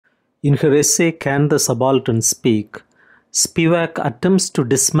In her essay Can the Subaltern Speak?, Spivak attempts to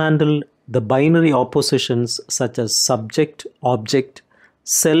dismantle the binary oppositions such as subject, object,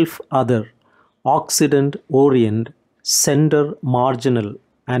 self, other, Occident, Orient, sender, marginal,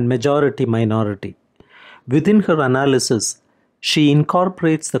 and majority, minority. Within her analysis, she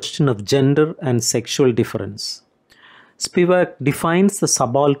incorporates the question of gender and sexual difference. Spivak defines the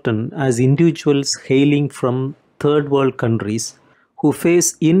subaltern as individuals hailing from third world countries who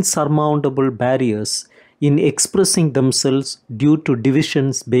face insurmountable barriers in expressing themselves due to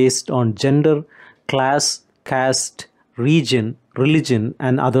divisions based on gender, class, caste, region, religion,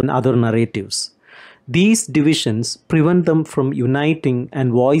 and other narratives. These divisions prevent them from uniting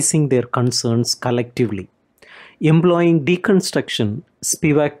and voicing their concerns collectively. Employing deconstruction,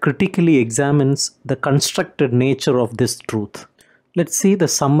 Spivak critically examines the constructed nature of this truth. Let's see the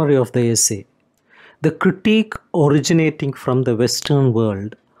summary of the essay. The critique originating from the Western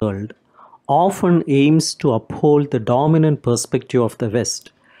world often aims to uphold the dominant perspective of the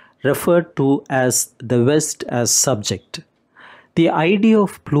West, referred to as the West as subject. The idea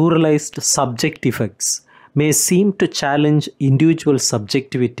of pluralized subject effects may seem to challenge individual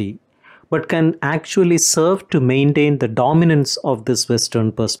subjectivity, but can actually serve to maintain the dominance of this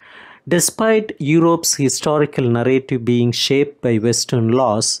Western perspective. Despite Europe's historical narrative being shaped by Western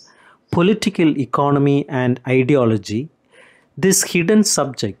laws, political economy, and ideology, this hidden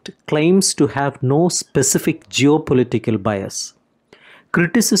subject claims to have no specific geopolitical bias.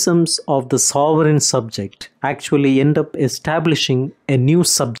 Criticisms of the sovereign subject actually end up establishing a new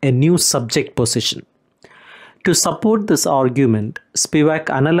subject position. To support this argument, Spivak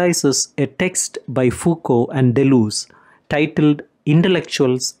analyzes a text by Foucault and Deleuze titled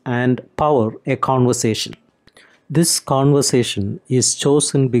Intellectuals and Power, a Conversation. This conversation is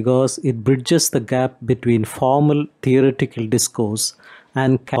chosen because it bridges the gap between formal theoretical discourse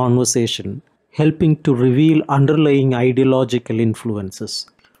and conversation, helping to reveal underlying ideological influences.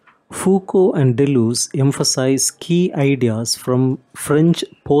 Foucault and Deleuze emphasize key ideas from French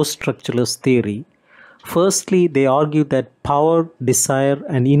post-structuralist theory. Firstly, they argue that power, desire,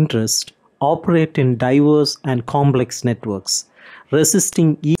 and interest operate in diverse and complex networks,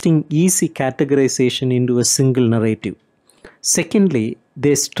 resisting easy categorization into a single narrative. Secondly,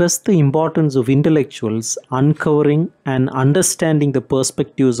 they stress the importance of intellectuals uncovering and understanding the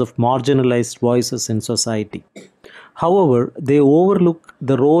perspectives of marginalized voices in society. However, they overlook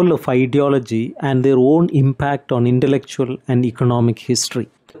the role of ideology and their own impact on intellectual and economic history.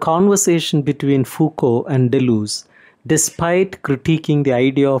 The conversation between Foucault and Deleuze, despite critiquing the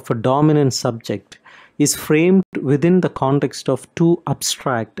idea of a dominant subject, is framed within the context of two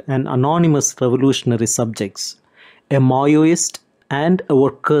abstract and anonymous revolutionary subjects, a Maoist and a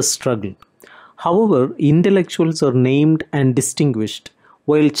workers' struggle. However, intellectuals are named and distinguished,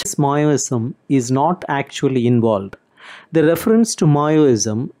 while Maoism is not actually involved. The reference to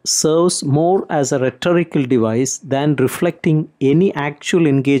Maoism serves more as a rhetorical device than reflecting any actual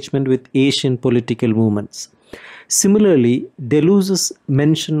engagement with Asian political movements. Similarly, Deleuze's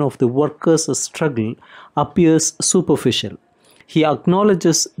mention of the workers' struggle appears superficial. He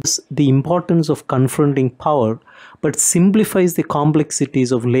acknowledges the importance of confronting power, but simplifies the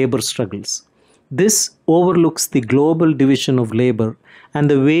complexities of labor struggles. This overlooks the global division of labor and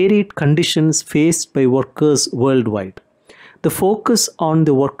the varied conditions faced by workers worldwide. The focus on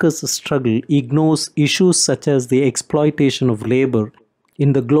the workers' struggle ignores issues such as the exploitation of labor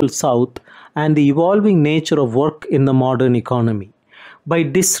in the global south and the evolving nature of work in the modern economy. By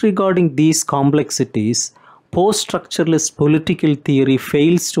disregarding these complexities, post-structuralist political theory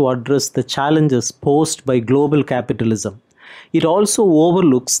fails to address the challenges posed by global capitalism. It also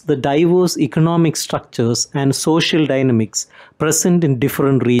overlooks the diverse economic structures and social dynamics present in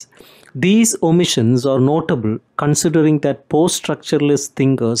different regions. These omissions are notable considering that post-structuralist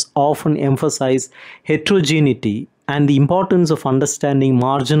thinkers often emphasize heterogeneity and the importance of understanding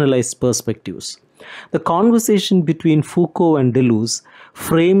marginalized perspectives. The conversation between Foucault and Deleuze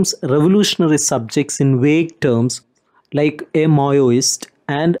frames revolutionary subjects in vague terms like a Maoist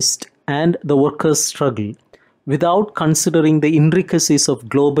and the workers' struggle, without considering the intricacies of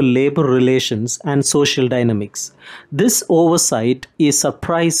global labor relations and social dynamics. This oversight is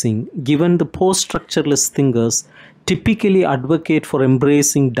surprising given the post-structuralist thinkers typically advocate for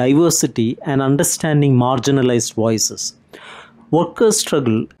embracing diversity and understanding marginalized voices. Workers'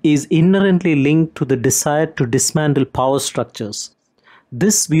 struggle is inherently linked to the desire to dismantle power structures.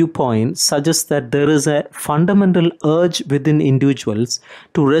 This viewpoint suggests that there is a fundamental urge within individuals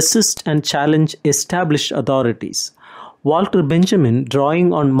to resist and challenge established authorities. Walter Benjamin,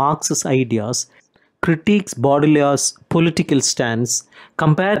 drawing on Marx's ideas, critiques Baudrillard's political stance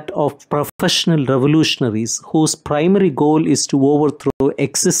compared to that of professional revolutionaries whose primary goal is to overthrow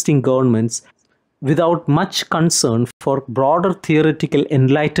existing governments without much concern for broader theoretical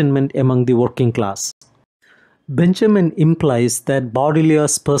enlightenment among the working class. Benjamin implies that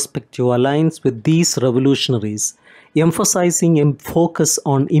Baudrillard's perspective aligns with these revolutionaries, emphasizing a focus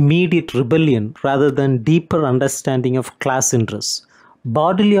on immediate rebellion rather than deeper understanding of class interests.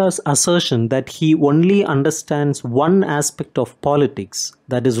 Baudrillard's assertion that he only understands one aspect of politics,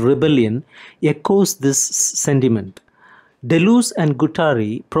 that is rebellion, echoes this sentiment. Deleuze and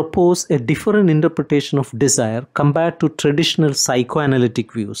Guattari propose a different interpretation of desire compared to traditional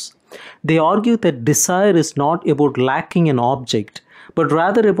psychoanalytic views. They argue that desire is not about lacking an object, but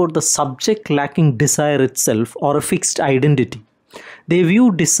rather about the subject lacking desire itself or a fixed identity. They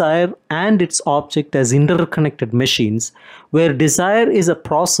view desire and its object as interconnected machines, where desire is a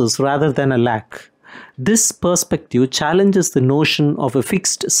process rather than a lack. This perspective challenges the notion of a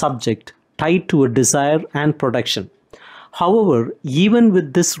fixed subject tied to a desire and production. However, even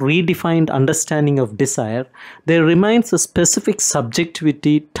with this redefined understanding of desire, there remains a specific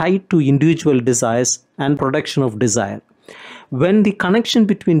subjectivity tied to individual desires and production of desire. When the connection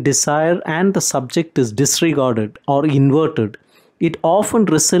between desire and the subject is disregarded or inverted, it often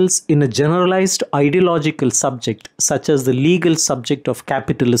results in a generalized ideological subject, such as the legal subject of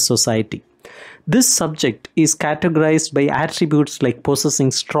capitalist society. This subject is categorized by attributes like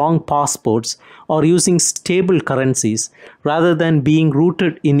possessing strong passports or using stable currencies, rather than being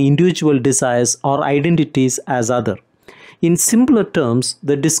rooted in individual desires or identities as other. In simpler terms,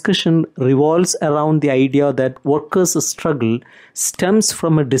 the discussion revolves around the idea that workers' struggle stems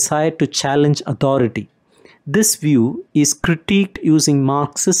from a desire to challenge authority. This view is critiqued using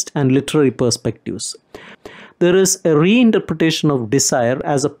Marxist and literary perspectives. There is a reinterpretation of desire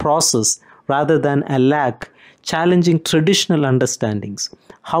as a process rather than a lack, challenging traditional understandings.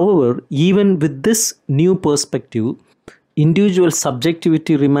 However, even with this new perspective, individual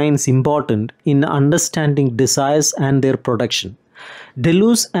subjectivity remains important in understanding desires and their production.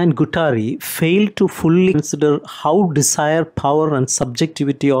 Deleuze and Guattari fail to fully consider how desire, power, and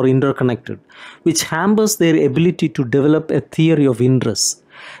subjectivity are interconnected, which hampers their ability to develop a theory of interests.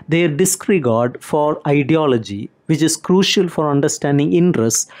 Their disregard for ideology, which is crucial for understanding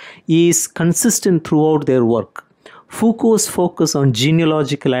interests, is consistent throughout their work. Foucault's focus on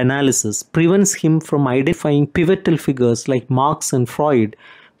genealogical analysis prevents him from identifying pivotal figures like Marx and Freud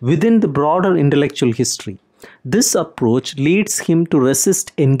within the broader intellectual history. This approach leads him to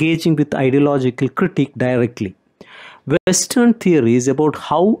resist engaging with ideological critique directly. Western theories about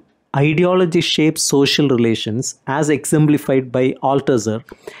how ideology shapes social relations, as exemplified by Althusser,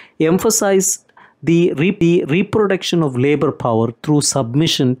 emphasize the reproduction of labor power through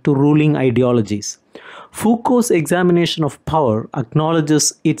submission to ruling ideologies. Foucault's examination of power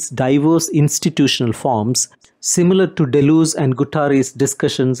acknowledges its diverse institutional forms, similar to Deleuze and Guattari's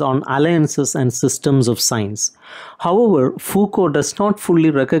discussions on alliances and systems of science. However, Foucault does not fully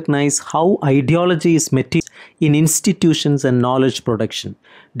recognize how ideology is materialized in institutions and knowledge production.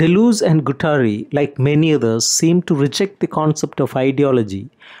 Deleuze and Guattari, like many others, seem to reject the concept of ideology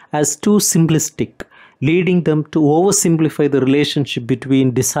as too simplistic, leading them to oversimplify the relationship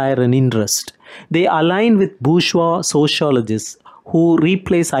between desire and interest. They align with bourgeois sociologists who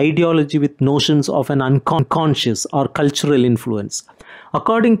replace ideology with notions of an unconscious or cultural influence.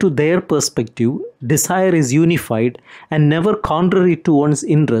 According to their perspective, desire is unified and never contrary to one's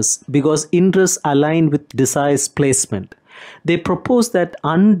interests because interests align with desire's placement. They propose that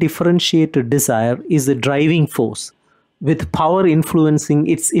undifferentiated desire is the driving force, with power influencing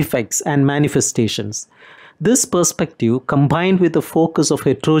its effects and manifestations. This perspective, combined with a focus of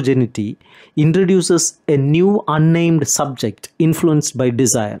heterogeneity, introduces a new unnamed subject influenced by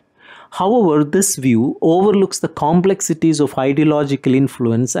desire. However, this view overlooks the complexities of ideological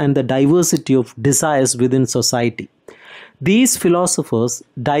influence and the diversity of desires within society. These philosophers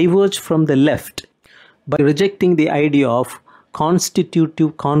diverge from the left by rejecting the idea of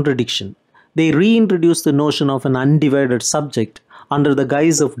constitutive contradiction. They reintroduce the notion of an undivided subject under the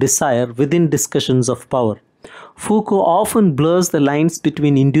guise of desire within discussions of power. Foucault often blurs the lines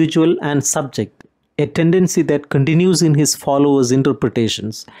between individual and subject, a tendency that continues in his followers'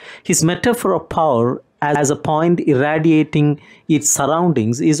 interpretations. His metaphor of power as a point irradiating its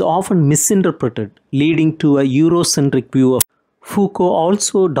surroundings is often misinterpreted, leading to a Eurocentric view of Foucault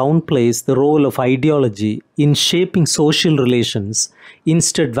also downplays the role of ideology in shaping social relations,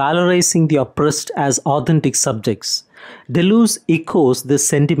 instead valorizing the oppressed as authentic subjects. Deleuze echoes this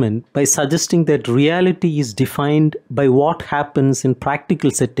sentiment by suggesting that reality is defined by what happens in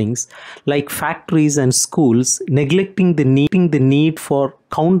practical settings like factories and schools, neglecting the need for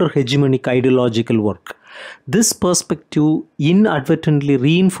counter-hegemonic ideological work. This perspective inadvertently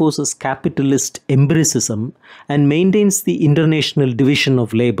reinforces capitalist empiricism and maintains the international division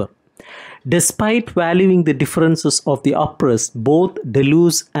of labor. Despite valuing the differences of the oppressed, both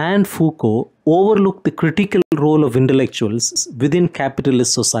Deleuze and Foucault overlook the critical role of intellectuals within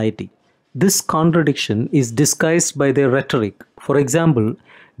capitalist society. This contradiction is disguised by their rhetoric. For example,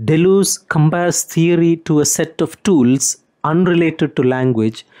 Deleuze compares theory to a set of tools unrelated to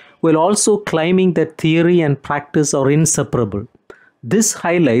language, while also claiming that theory and practice are inseparable. This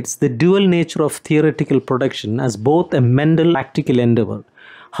highlights the dual nature of theoretical production as both a mental and practical endeavor.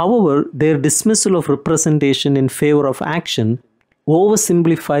 However, their dismissal of representation in favor of action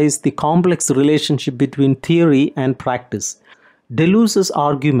oversimplifies the complex relationship between theory and practice. Deleuze's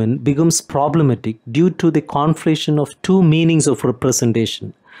argument becomes problematic due to the conflation of two meanings of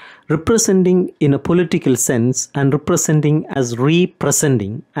representation: representing in a political sense and representing as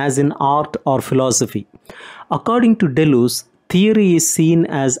representing, as in art or philosophy. According to Deleuze, theory is seen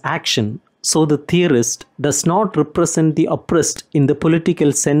as action, so the theorist does not represent the oppressed in the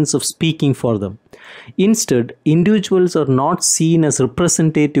political sense of speaking for them. Instead, individuals are not seen as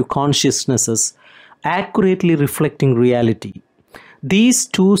representative consciousnesses accurately reflecting reality. These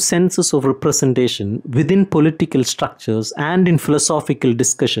two senses of representation within political structures and in philosophical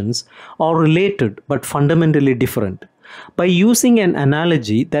discussions are related but fundamentally different. By using an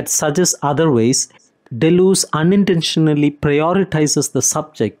analogy that suggests otherwise, Deleuze unintentionally prioritizes the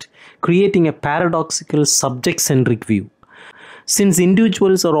subject, creating a paradoxical subject-centric view. Since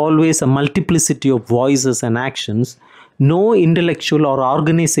individuals are always a multiplicity of voices and actions, no intellectual or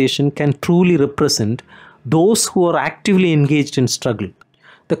organization can truly represent those who are actively engaged in struggle.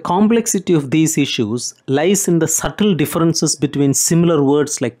 The complexity of these issues lies in the subtle differences between similar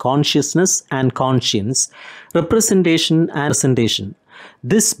words like consciousness and conscience, representation and presentation.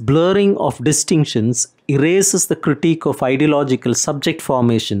 This blurring of distinctions erases the critique of ideological subject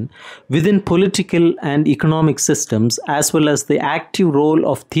formation within political and economic systems, as well as the active role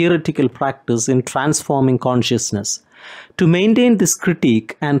of theoretical practice in transforming consciousness. To maintain this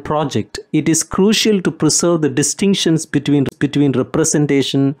critique and project, it is crucial to preserve the distinctions between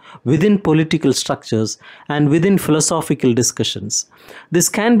representation within political structures and within philosophical discussions. This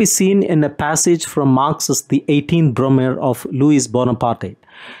can be seen in a passage from Marx's The 18th Brumaire of Louis Bonaparte,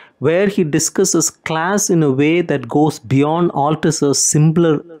 where he discusses class in a way that goes beyond Althusser's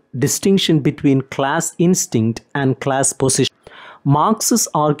simpler distinction between class instinct and class position. Marx's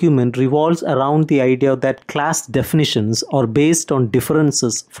argument revolves around the idea that class definitions are based on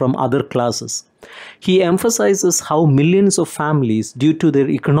differences from other classes. He emphasizes how millions of families, due to their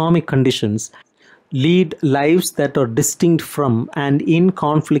economic conditions, lead lives that are distinct from and in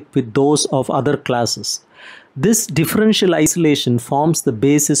conflict with those of other classes. This differential isolation forms the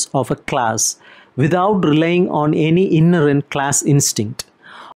basis of a class without relying on any inherent class instinct.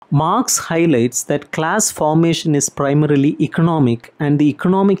 Marx highlights that class formation is primarily economic and the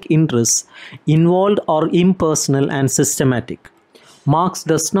economic interests involved are impersonal and systematic. Marx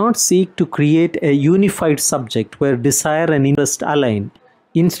does not seek to create a unified subject where desire and interest align.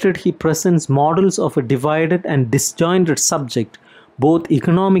 Instead, he presents models of a divided and disjointed subject, both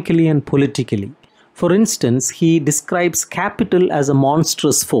economically and politically. For instance, he describes capital as a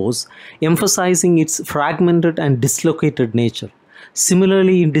monstrous force, emphasizing its fragmented and dislocated nature.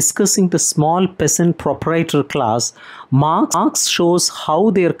 Similarly, in discussing the small peasant proprietor class, Marx shows how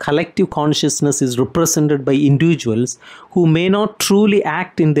their collective consciousness is represented by individuals who may not truly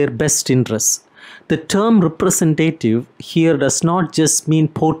act in their best interests. The term representative here does not just mean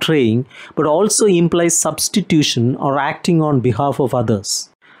portraying, but also implies substitution or acting on behalf of others.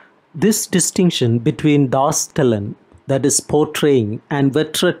 This distinction between Darstellen, that is portraying, and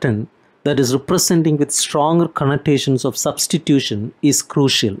Vertreten, that is representing with stronger connotations of substitution, is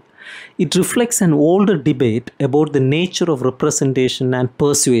crucial. It reflects an older debate about the nature of representation and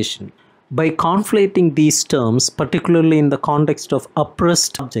persuasion. By conflating these terms, particularly in the context of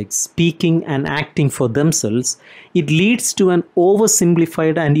oppressed subjects speaking and acting for themselves, it leads to an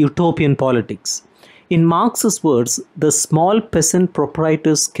oversimplified and utopian politics. In Marx's words, the small peasant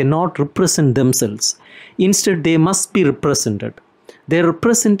proprietors cannot represent themselves. Instead, they must be represented. Their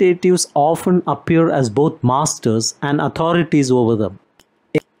representatives often appear as both masters and authorities over them,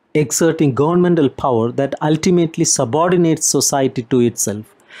 exerting governmental power that ultimately subordinates society to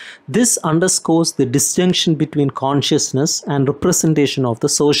itself. This underscores the distinction between consciousness and representation of the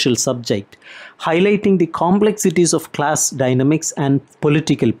social subject, highlighting the complexities of class dynamics and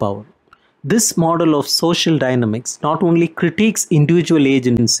political power. This model of social dynamics not only critiques individual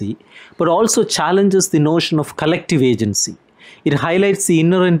agency but also challenges the notion of collective agency. It highlights the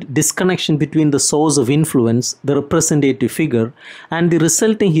inherent disconnection between the source of influence, the representative figure, and the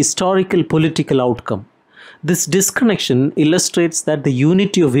resulting historical political outcome. This disconnection illustrates that the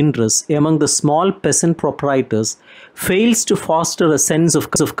unity of interest among the small peasant proprietors fails to foster a sense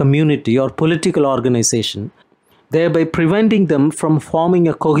of community or political organization, thereby preventing them from forming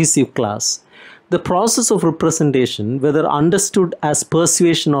a cohesive class. The process of representation, whether understood as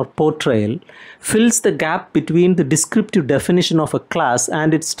persuasion or portrayal, fills the gap between the descriptive definition of a class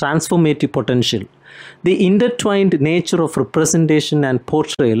and its transformative potential. The intertwined nature of representation and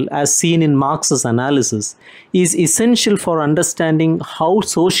portrayal, as seen in Marx's analysis, is essential for understanding how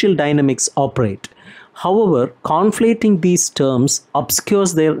social dynamics operate. However, conflating these terms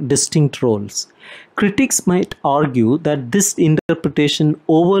obscures their distinct roles. Critics might argue that this interpretation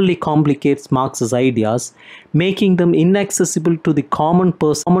overly complicates Marx's ideas, making them inaccessible to the common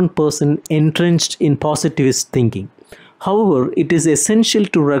person entrenched in positivist thinking. However, it is essential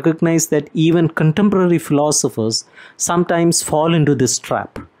to recognize that even contemporary philosophers sometimes fall into this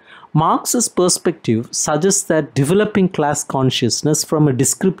trap. Marx's perspective suggests that developing class consciousness from a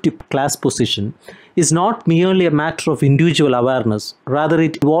descriptive class position is not merely a matter of individual awareness, rather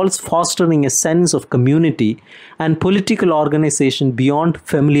it involves fostering a sense of community and political organization beyond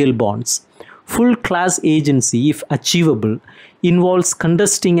familial bonds. Full class agency, if achievable, involves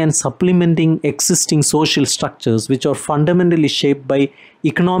contesting and supplementing existing social structures which are fundamentally shaped by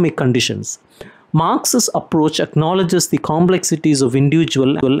economic conditions. Marx's approach acknowledges the complexities of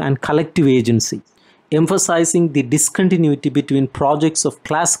individual and collective agency, emphasizing the discontinuity between projects of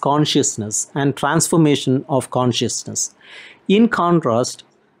class consciousness and transformation of consciousness. In contrast,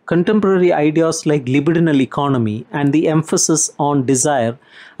 contemporary ideas like libidinal economy and the emphasis on desire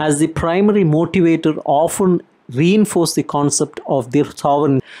as the primary motivator often reinforce the concept of the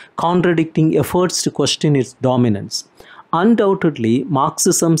sovereign, contradicting efforts to question its dominance. Undoubtedly,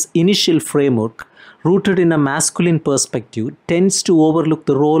 Marxism's initial framework, rooted in a masculine perspective, tends to overlook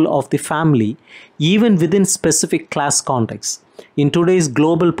the role of the family even within specific class contexts. In today's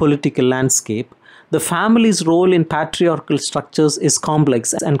global political landscape, the family's role in patriarchal structures is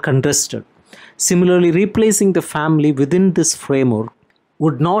complex and contested. Similarly, replacing the family within this framework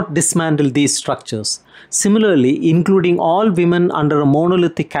would not dismantle these structures. Similarly, including all women under a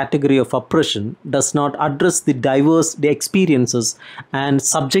monolithic category of oppression does not address the diverse experiences and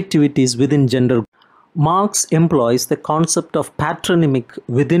subjectivities within gender. Marx employs the concept of patronymic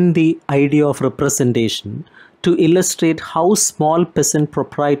within the idea of representation to illustrate how small peasant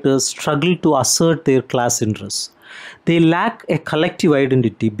proprietors struggle to assert their class interests. They lack a collective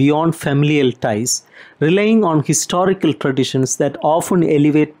identity beyond familial ties, relying on historical traditions that often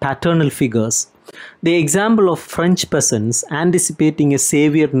elevate paternal figures. The example of French peasants anticipating a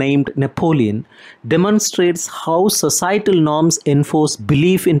savior named Napoleon demonstrates how societal norms enforce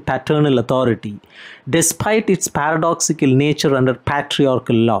belief in paternal authority, despite its paradoxical nature under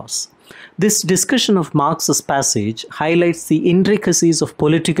patriarchal laws. This discussion of Marx's passage highlights the intricacies of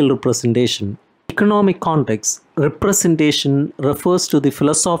political representation. In economic context, representation refers to the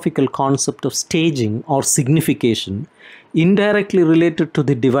philosophical concept of staging or signification, indirectly related to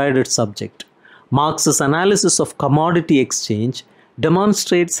the divided subject. Marx's analysis of commodity exchange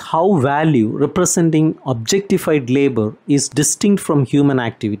demonstrates how value representing objectified labor is distinct from human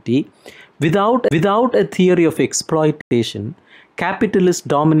activity. Without a theory of exploitation, capitalist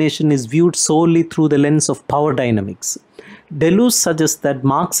domination is viewed solely through the lens of power dynamics. Deleuze suggests that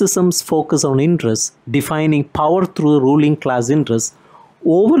Marxism's focus on interests, defining power through ruling class interests,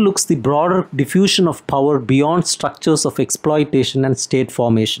 overlooks the broader diffusion of power beyond structures of exploitation and state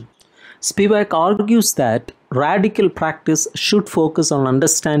formation. Spivak argues that radical practice should focus on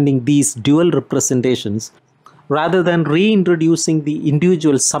understanding these dual representations rather than reintroducing the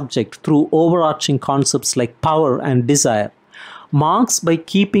individual subject through overarching concepts like power and desire. Marx, by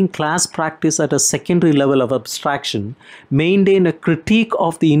keeping class practice at a secondary level of abstraction, maintained a critique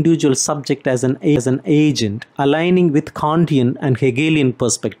of the individual subject as an agent, aligning with Kantian and Hegelian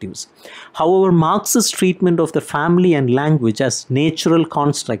perspectives. However, Marx's treatment of the family and language as natural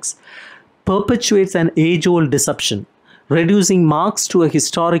constructs perpetuates an age-old deception. Reducing Marx to a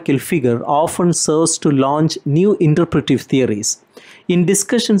historical figure often serves to launch new interpretive theories. In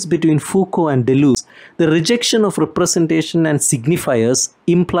discussions between Foucault and Deleuze, the rejection of representation and signifiers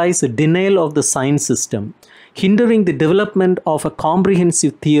implies a denial of the science system, hindering the development of a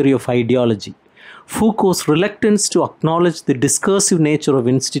comprehensive theory of ideology. Foucault's reluctance to acknowledge the discursive nature of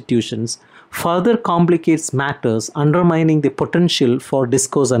institutions further complicates matters, undermining the potential for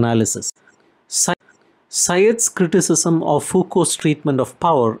discourse analysis. Sayed's criticism of Foucault's treatment of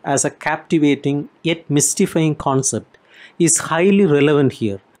power as a captivating yet mystifying concept is highly relevant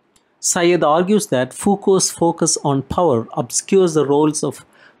here. Sayed argues that Foucault's focus on power obscures the roles of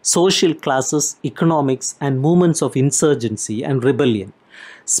social classes, economics, and movements of insurgency and rebellion.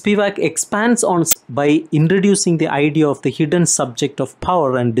 Spivak expands on by introducing the idea of the hidden subject of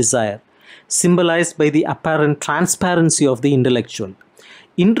power and desire, symbolized by the apparent transparency of the intellectual.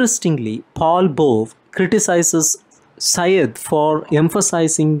 Interestingly, Paul Bove criticizes Sayed for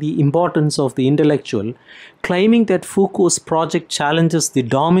emphasizing the importance of the intellectual, claiming that Foucault's project challenges the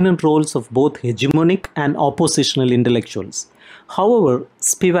dominant roles of both hegemonic and oppositional intellectuals. However,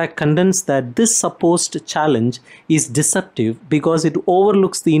 Spivak contends that this supposed challenge is deceptive because it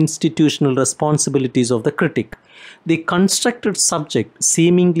overlooks the institutional responsibilities of the critic. The constructed subject,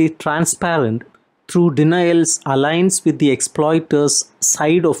 seemingly transparent through denials, aligns with the exploiter's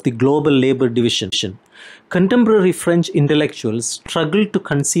side of the global labor division. Contemporary French intellectuals struggled to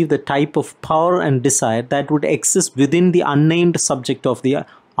conceive the type of power and desire that would exist within the unnamed subject of the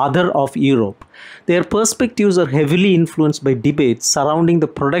other of Europe. Their perspectives are heavily influenced by debates surrounding the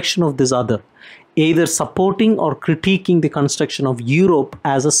production of this other, either supporting or critiquing the construction of Europe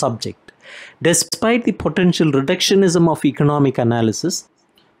as a subject. Despite the potential reductionism of economic analysis,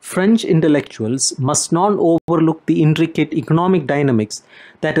 French intellectuals must not overlook the intricate economic dynamics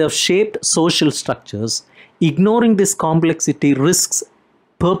that have shaped social structures. Ignoring this complexity risks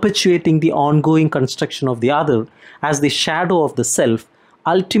perpetuating the ongoing construction of the other as the shadow of the self,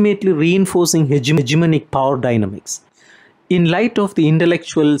 ultimately reinforcing hegemonic power dynamics. In light of the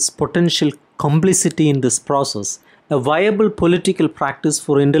intellectual's potential complicity in this process, a viable political practice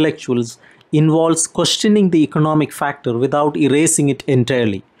for intellectuals involves questioning the economic factor without erasing it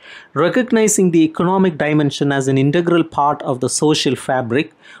entirely. Recognizing the economic dimension as an integral part of the social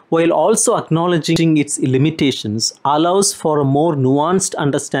fabric, while also acknowledging its limitations, allows for a more nuanced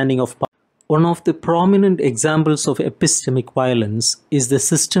understanding of power. One of the prominent examples of epistemic violence is the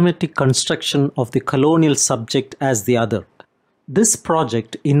systematic construction of the colonial subject as the other. This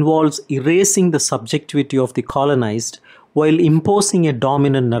project involves erasing the subjectivity of the colonized while imposing a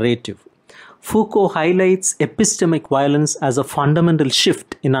dominant narrative. Foucault highlights epistemic violence as a fundamental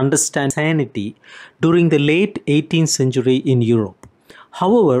shift in understanding sanity during the late 18th century in Europe.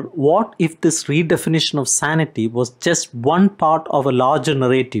 However, what if this redefinition of sanity was just one part of a larger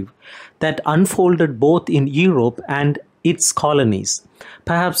narrative that unfolded both in Europe and its colonies?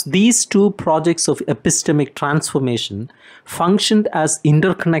 Perhaps these two projects of epistemic transformation functioned as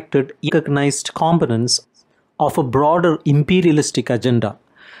interconnected, recognized components of a broader imperialistic agenda.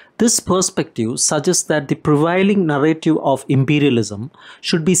 This perspective suggests that the prevailing narrative of imperialism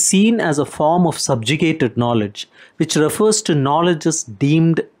should be seen as a form of subjugated knowledge, which refers to knowledges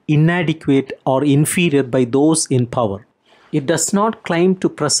deemed inadequate or inferior by those in power. It does not claim to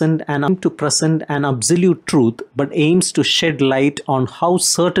present an absolute truth, but aims to shed light on how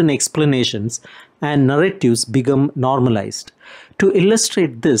certain explanations and narratives become normalized. To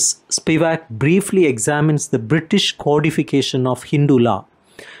illustrate this, Spivak briefly examines the British codification of Hindu law.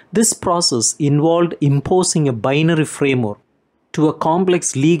 This process involved imposing a binary framework to a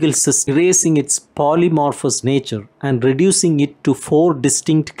complex legal system, erasing its polymorphous nature and reducing it to four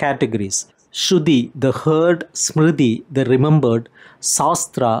distinct categories: Shruti, the heard; Smriti, the remembered;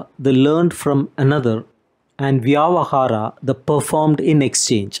 Sastra, the learned from another; and Vyavahara, the performed in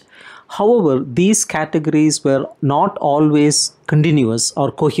exchange. However, these categories were not always continuous or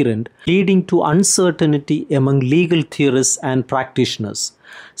coherent, leading to uncertainty among legal theorists and practitioners.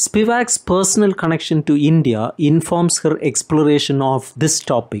 Spivak's personal connection to India informs her exploration of this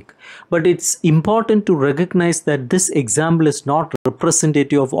topic, but it's important to recognize that this example is not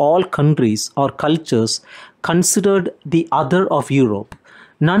representative of all countries or cultures considered the other of Europe.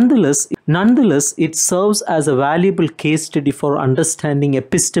 Nonetheless, it serves as a valuable case study for understanding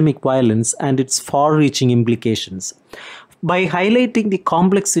epistemic violence and its far-reaching implications. By highlighting the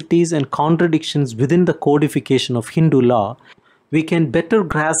complexities and contradictions within the codification of Hindu law, we can better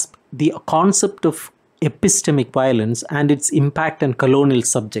grasp the concept of epistemic violence and its impact on colonial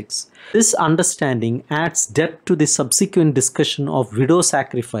subjects. This understanding adds depth to the subsequent discussion of widow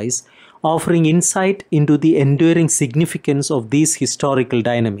sacrifice offering insight into the enduring significance of these historical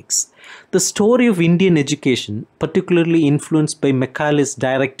dynamics. The story of Indian education, particularly influenced by Macaulay's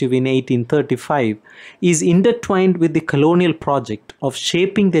directive in 1835, is intertwined with the colonial project of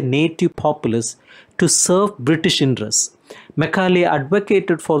shaping the native populace to serve British interests. Macaulay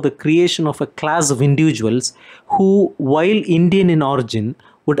advocated for the creation of a class of individuals who, while Indian in origin,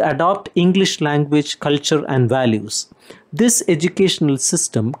 would adopt English language, culture, and values. This educational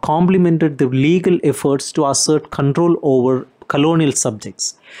system complemented the legal efforts to assert control over colonial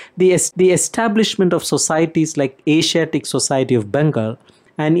subjects. The establishment of societies like Asiatic Society of Bengal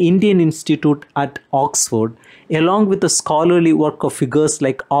and Indian Institute at Oxford, along with the scholarly work of figures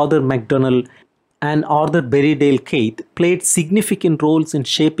like Arthur MacDonald and Arthur Berriedale Keith, played significant roles in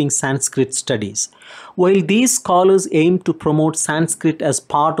shaping Sanskrit studies. While these scholars aimed to promote Sanskrit as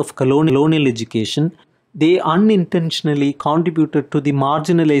part of colonial education, they unintentionally contributed to the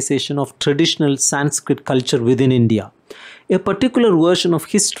marginalization of traditional Sanskrit culture within India. A particular version of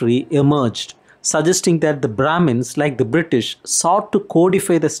history emerged, suggesting that the Brahmins, like the British, sought to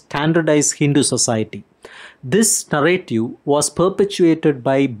codify the standardized Hindu society. This narrative was perpetuated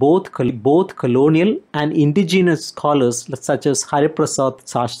by both colonial and indigenous scholars such as Hariprasad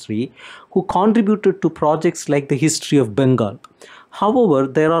Sastry, who contributed to projects like the History of Bengal. However,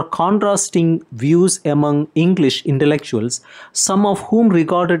 there are contrasting views among English intellectuals, some of whom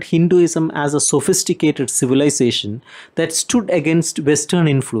regarded Hinduism as a sophisticated civilization that stood against Western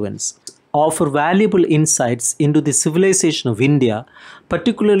influence. Offer valuable insights into the civilization of India,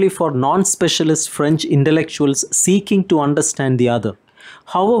 particularly for non-specialist French intellectuals seeking to understand the other.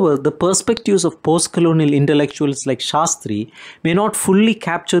 However, the perspectives of post-colonial intellectuals like Shastri may not fully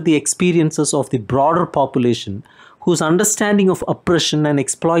capture the experiences of the broader population, whose understanding of oppression and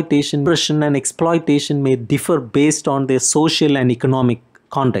exploitation may differ based on their social and economic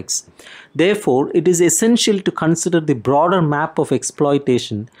context. Therefore, it is essential to consider the broader map of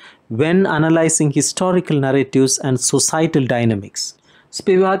exploitation when analyzing historical narratives and societal dynamics.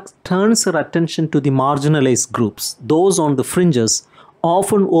 Spivak turns her attention to the marginalized groups, those on the fringes,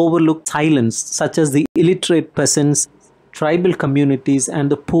 often overlooked silence, such as the illiterate peasants, tribal communities,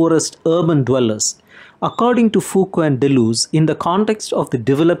 and the poorest urban dwellers. According to Foucault and Deleuze, in the context of the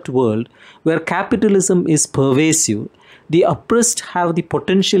developed world, where capitalism is pervasive, the oppressed have the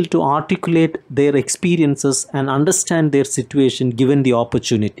potential to articulate their experiences and understand their situation given the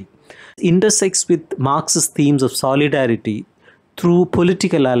opportunity. It intersects with Marxist themes of solidarity through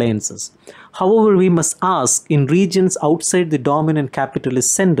political alliances. However, we must ask, in regions outside the dominant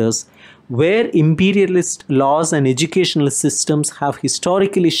capitalist centers, where imperialist laws and educational systems have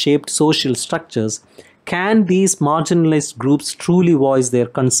historically shaped social structures, can these marginalized groups truly voice their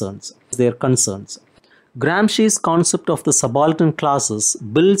concerns? Gramsci's concept of the subaltern classes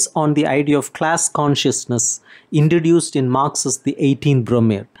builds on the idea of class consciousness introduced in Marx's The 18th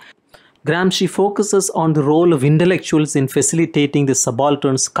Brumaire. Gramsci focuses on the role of intellectuals in facilitating the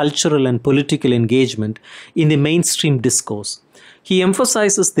subalterns' cultural and political engagement in the mainstream discourse. He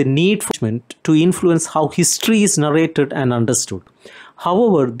emphasizes the need for to influence how history is narrated and understood.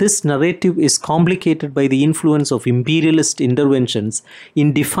 However, this narrative is complicated by the influence of imperialist interventions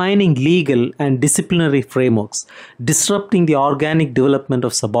in defining legal and disciplinary frameworks, disrupting the organic development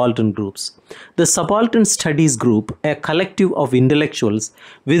of subaltern groups. The Subaltern Studies Group, a collective of intellectuals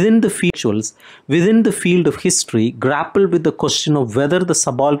within the field of history, grappled with the question of whether the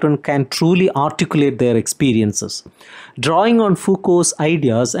subaltern can truly articulate their experiences. Drawing on Foucault's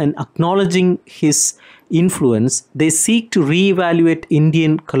ideas and acknowledging his influence, they seek to re-evaluate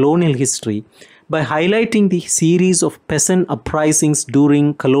Indian colonial history by highlighting the series of peasant uprisings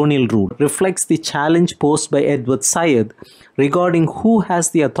during colonial rule. Reflects the challenge posed by Edward Said regarding who has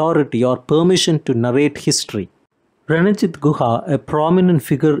the authority or permission to narrate history. Ranajit Guha, a prominent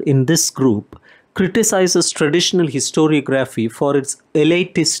figure in this group, criticizes traditional historiography for its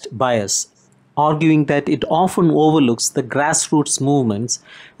elitist bias, arguing that it often overlooks the grassroots movements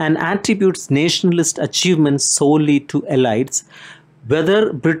and attributes nationalist achievements solely to elites,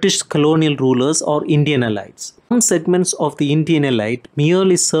 whether British colonial rulers or Indian elites. Some segments of the Indian elite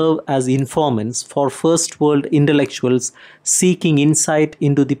merely serve as informants for first world intellectuals seeking insight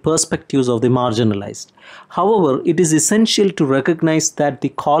into the perspectives of the marginalized. However, it is essential to recognize that the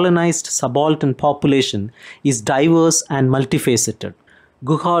colonized subaltern population is diverse and multifaceted.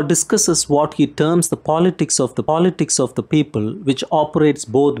 Guha discusses what he terms the politics of the people, which operates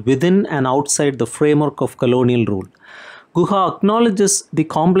both within and outside the framework of colonial rule. Guha acknowledges the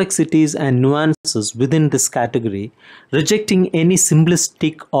complexities and nuances within this category, rejecting any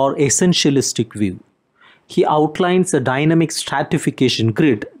simplistic or essentialistic view. he outlines a dynamic stratification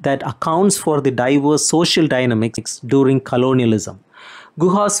grid that accounts for the diverse social dynamics during colonialism.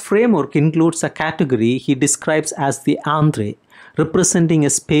 Guha's framework includes a category he describes as the andre, representing a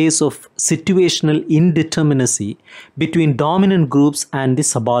space of situational indeterminacy between dominant groups and the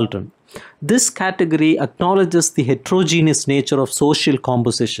subaltern. This category acknowledges the heterogeneous nature of social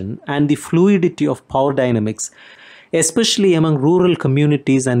composition and the fluidity of power dynamics, especially among rural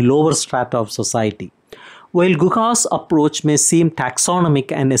communities and lower strata of society. While Guha's approach may seem taxonomic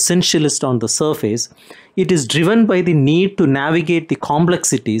and essentialist on the surface, it is driven by the need to navigate the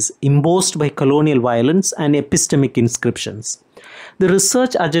complexities imposed by colonial violence and epistemic inscriptions. The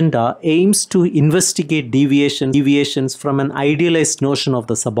research agenda aims to investigate deviations from an idealized notion of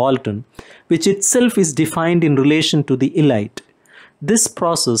the subaltern, which itself is defined in relation to the elite. This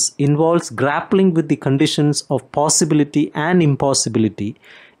process involves grappling with the conditions of possibility and impossibility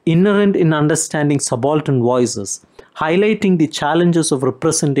inherent in understanding subaltern voices, highlighting the challenges of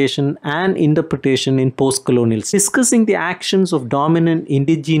representation and interpretation in post-colonial systems. Discussing the actions of dominant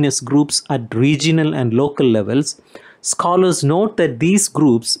indigenous groups at regional and local levels, scholars note that these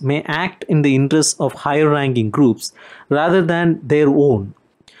groups may act in the interests of higher-ranking groups rather than their own.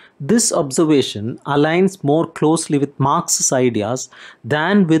 This observation aligns more closely with Marx's ideas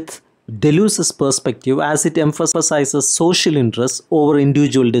than with Deleuze's perspective, as it emphasizes social interests over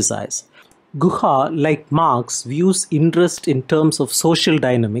individual desires. Guha, like Marx, views interest in terms of social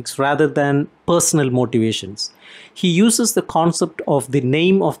dynamics rather than personal motivations. He uses the concept of the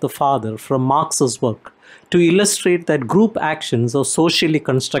name of the father from Marx's work to illustrate that group actions are socially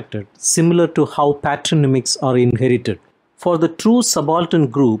constructed, similar to how patronymics are inherited. For the true subaltern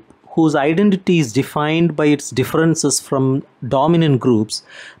group, whose identity is defined by its differences from dominant groups,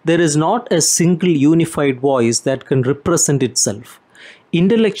 there is not a single unified voice that can represent itself.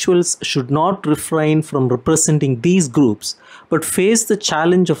 Intellectuals should not refrain from representing these groups, but face the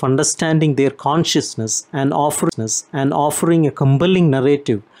challenge of understanding their consciousness and offering a compelling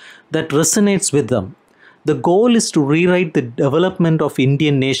narrative that resonates with them. The goal is to rewrite the development of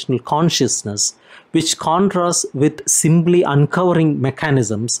Indian national consciousness, which contrasts with simply uncovering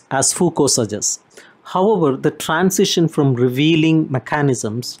mechanisms, as Foucault suggests. However, the transition from revealing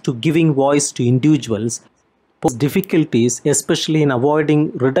mechanisms to giving voice to individuals poses difficulties, especially in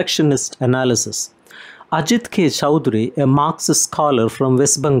avoiding reductionist analysis. Ajit K. Chowdhury, a Marxist scholar from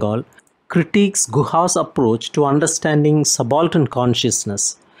West Bengal, critiques Guha's approach to understanding subaltern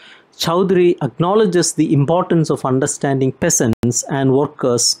consciousness. Chowdhury acknowledges the importance of understanding peasants' and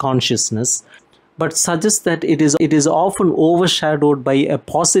workers' consciousness, but suggests that it is often overshadowed by a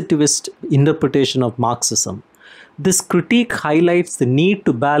positivist interpretation of Marxism. This critique highlights the need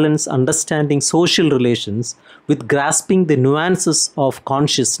to balance understanding social relations with grasping the nuances of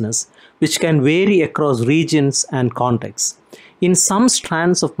consciousness, which can vary across regions and contexts. In some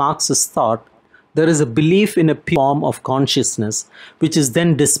strands of Marxist thought, there is a belief in a pure form of consciousness, which is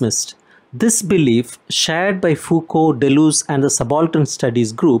then dismissed. This belief, shared by Foucault, Deleuze, and the Subaltern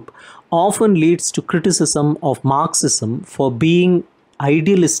Studies group, often leads to criticism of Marxism for being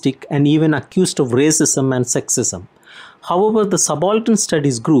idealistic and even accused of racism and sexism. However, the Subaltern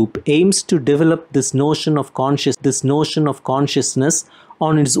Studies group aims to develop this notion of consciousness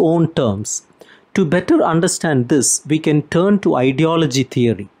on its own terms. To better understand this, we can turn to ideology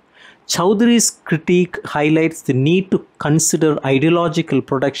theory. Chowdhury's critique highlights the need to consider ideological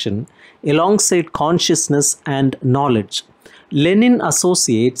production alongside consciousness and knowledge. Lenin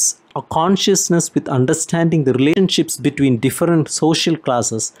associates a consciousness with understanding the relationships between different social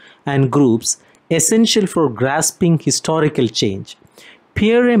classes and groups, essential for grasping historical change.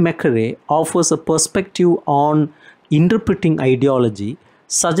 Pierre Macquarie offers a perspective on interpreting ideology,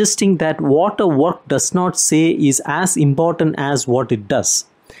 suggesting that what a work does not say is as important as what it does.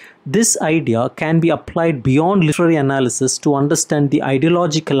 This idea can be applied beyond literary analysis to understand the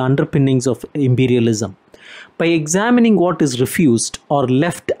ideological underpinnings of imperialism. By examining what is refused or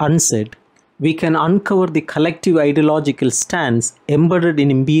left unsaid, we can uncover the collective ideological stance embedded in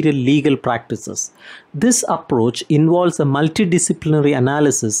imperial legal practices. This approach involves a multidisciplinary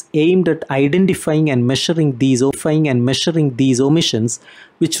analysis aimed at identifying and measuring these omissions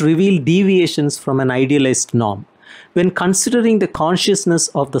which reveal deviations from an idealized norm. When considering the consciousness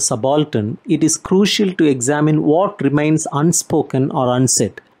of the subaltern, it is crucial to examine what remains unspoken or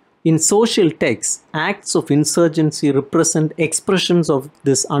unsaid. In social texts, acts of insurgency represent expressions of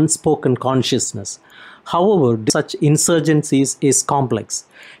this unspoken consciousness. However, such insurgencies is complex.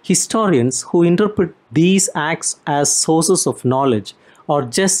 Historians who interpret these acts as sources of knowledge are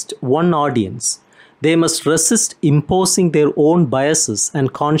just one audience. They must resist imposing their own biases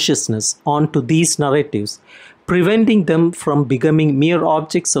and consciousness onto these narratives, preventing them from becoming mere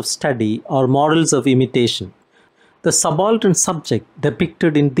objects of study or models of imitation. The subaltern subject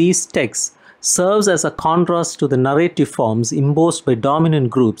depicted in these texts serves as a contrast to the narrative forms imposed by dominant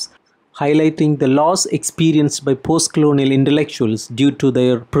groups, highlighting the loss experienced by post-colonial intellectuals due to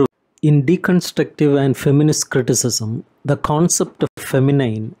their privilege. In deconstructive and feminist criticism, the concept of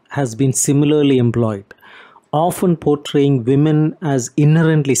feminine has been similarly employed, often portraying women as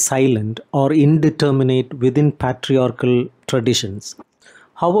inherently silent or indeterminate within patriarchal traditions.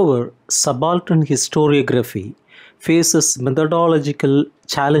 However, subaltern historiography faces methodological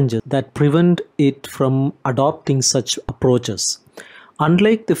challenges that prevent it from adopting such approaches.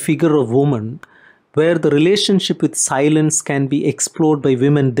 Unlike the figure of woman, where the relationship with silence can be explored by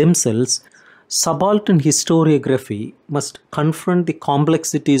women themselves, subaltern historiography must confront the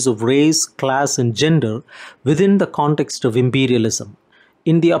complexities of race, class, and gender within the context of imperialism.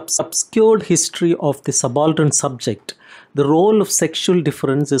 In the obscured history of the subaltern subject, the role of sexual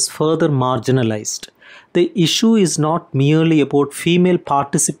difference is further marginalized. The issue is not merely about female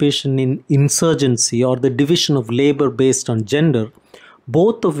participation in insurgency or the division of labor based on gender,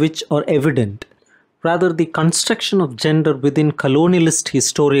 both of which are evident. Rather, the construction of gender within colonialist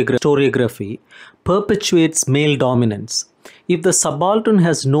historiography perpetuates male dominance. If the subaltern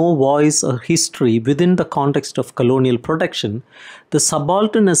has no voice or history within the context of colonial production, the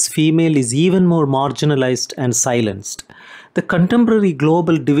subaltern as female is even more marginalized and silenced. The contemporary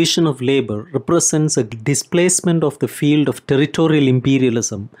global division of labor represents a displacement of the field of territorial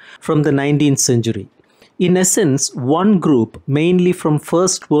imperialism from the 19th century. In essence, one group, mainly from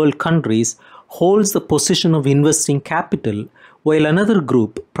first world countries, holds the position of investing capital, while another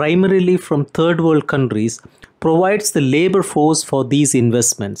group, primarily from third world countries, provides the labor force for these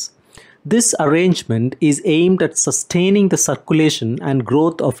investments. This arrangement is aimed at sustaining the circulation and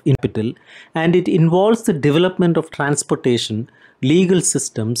growth of capital, and it involves the development of transportation, legal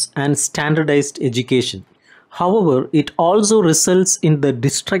systems, and standardized education. However, it also results in the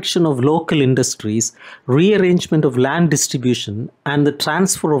destruction of local industries, rearrangement of land distribution, and the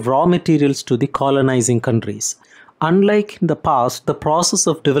transfer of raw materials to the colonizing countries. Unlike in the past, the process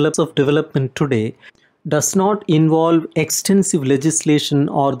of development today does not involve extensive legislation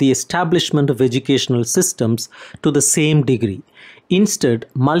or the establishment of educational systems to the same degree. Instead,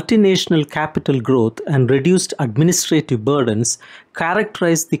 multinational capital growth and reduced administrative burdens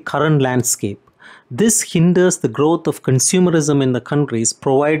characterize the current landscape. This hinders the growth of consumerism in the countries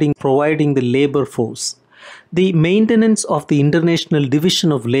providing the labor force. The maintenance of the international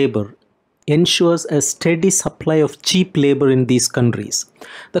division of labor ensures a steady supply of cheap labor in these countries.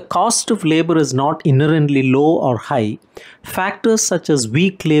 The cost of labor is not inherently low or high. Factors such as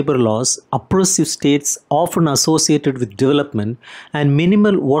weak labor laws, oppressive states often associated with development, and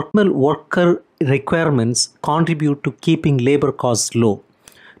minimal worker requirements contribute to keeping labor costs low.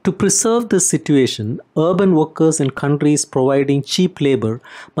 To preserve this situation, urban workers in countries providing cheap labor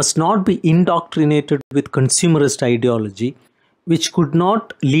must not be indoctrinated with consumerist ideology, which could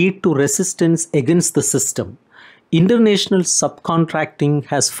not lead to resistance against the system. International subcontracting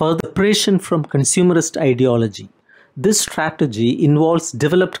has further separation from consumerist ideology. This strategy involves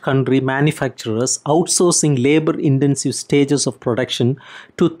developed country manufacturers outsourcing labor-intensive stages of production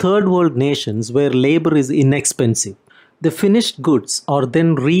to third world nations where labor is inexpensive. The finished goods are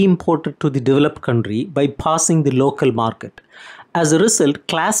then re-imported to the developed country by passing the local market. As a result,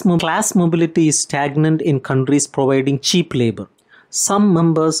 class mobility is stagnant in countries providing cheap labor. Some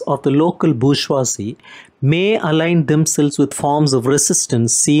members of the local bourgeoisie may align themselves with forms of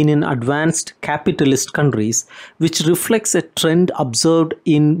resistance seen in advanced capitalist countries, which reflects a trend observed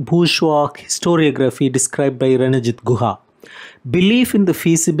in bourgeois historiography described by Ranajit Guha. Belief in the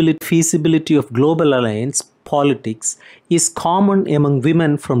feasibility of global alliance politics is common among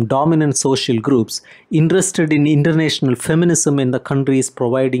women from dominant social groups interested in international feminism in the countries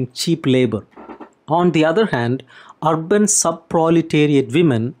providing cheap labor. On the other hand, urban subproletariat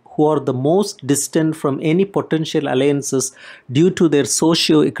women, who are the most distant from any potential alliances due to their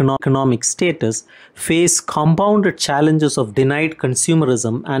socio-economic status, face compounded challenges of denied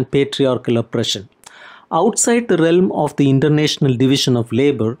consumerism and patriarchal oppression. Outside the realm of the international division of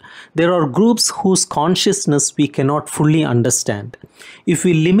labor, there are groups whose consciousness we cannot fully understand if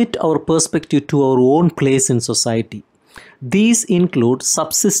we limit our perspective to our own place in society. These include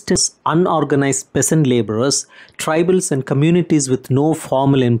subsistence, unorganized peasant laborers, tribals, and communities with no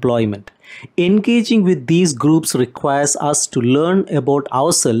formal employment. Engaging with these groups requires us to learn about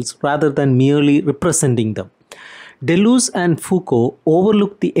ourselves rather than merely representing them. Deleuze and Foucault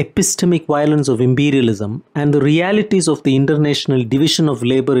overlook the epistemic violence of imperialism and the realities of the international division of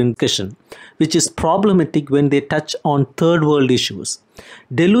labor in discussion, which is problematic when they touch on third world issues.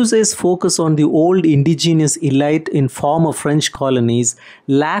 Deleuze's focus on the old indigenous elite in former French colonies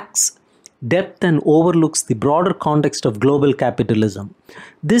lacks depth and overlooks the broader context of global capitalism.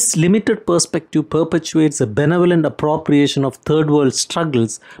 This limited perspective perpetuates a benevolent appropriation of third world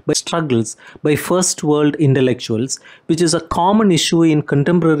struggles by first world intellectuals, which is a common issue in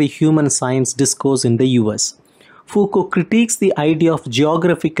contemporary human science discourse in the US. Foucault critiques the idea of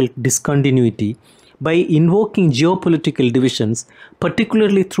geographical discontinuity by invoking geopolitical divisions,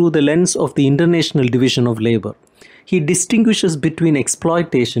 particularly through the lens of the international division of labor. He distinguishes between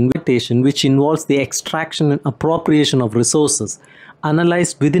exploitation, which involves the extraction and appropriation of resources,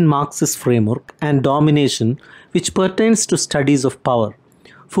 analyzed within Marxist framework, and domination, which pertains to studies of power.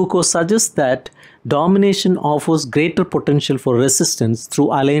 Foucault suggests that domination offers greater potential for resistance through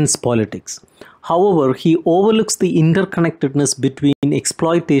alliance politics. However, he overlooks the interconnectedness between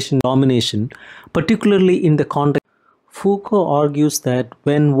exploitation and domination, particularly in the context. Foucault argues that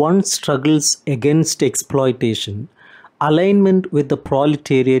when one struggles against exploitation, alignment with the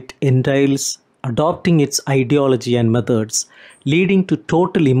proletariat entails adopting its ideology and methods, leading to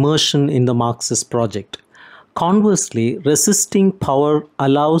total immersion in the Marxist project. Conversely, resisting power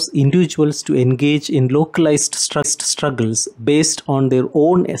allows individuals to engage in localized struggles based on their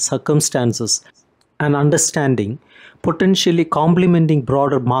own circumstances and understanding, potentially complementing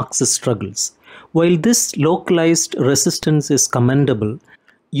broader Marxist struggles. While this localized resistance is commendable,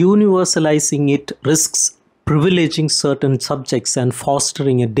 universalizing it risks privileging certain subjects and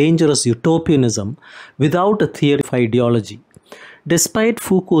fostering a dangerous utopianism without a theory of ideology. Despite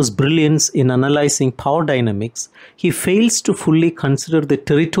Foucault's brilliance in analyzing power dynamics, he fails to fully consider the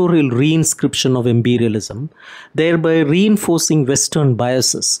territorial reinscription of imperialism, thereby reinforcing Western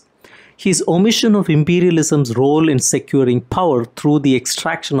biases. His omission of imperialism's role in securing power through the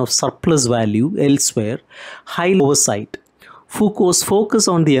extraction of surplus value elsewhere highlights oversight. Foucault's focus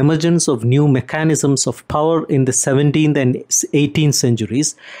on the emergence of new mechanisms of power in the 17th and 18th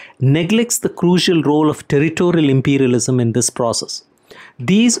centuries neglects the crucial role of territorial imperialism in this process.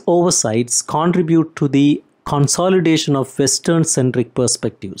 These oversights contribute to the consolidation of Western-centric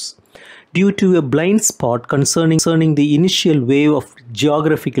perspectives. Due to a blind spot concerning the initial wave of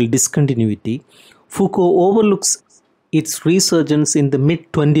geographical discontinuity, Foucault overlooks its resurgence in the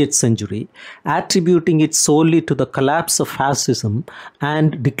mid-20th century, attributing it solely to the collapse of fascism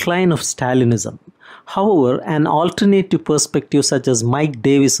and decline of Stalinism. However, an alternative perspective such as Mike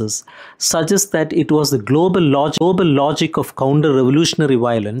Davis's suggests that it was the global logic of counter-revolutionary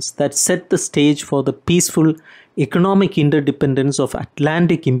violence that set the stage for the peaceful economic interdependence of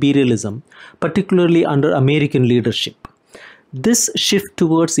Atlantic imperialism, particularly under American leadership. This shift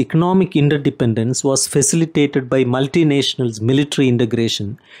towards economic interdependence was facilitated by multinationals' military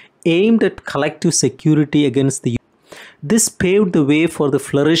integration aimed at collective security against the US. This paved the way for the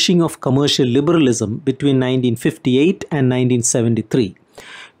flourishing of commercial liberalism between 1958 and 1973.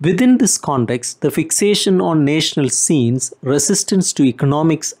 Within this context, the fixation on national scenes, resistance to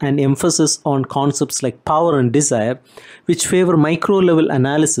economics, and emphasis on concepts like power and desire, which favor micro-level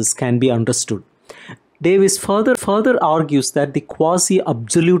analysis, can be understood. Davis further argues that the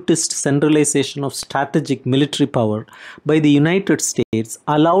quasi-absolutist centralization of strategic military power by the United States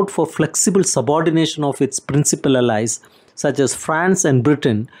allowed for flexible subordination of its principal allies, such as France and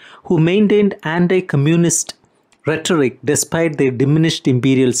Britain, who maintained anti-communist rhetoric despite their diminished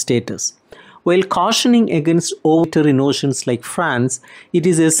imperial status. While cautioning against overtly notions like France, it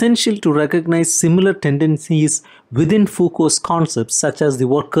is essential to recognize similar tendencies within Foucault's concepts such as the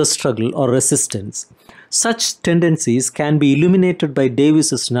workers' struggle or resistance. Such tendencies can be illuminated by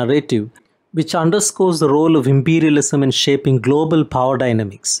Davis's narrative, which underscores the role of imperialism in shaping global power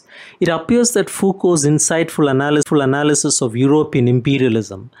dynamics. It appears that Foucault's insightful analysis of European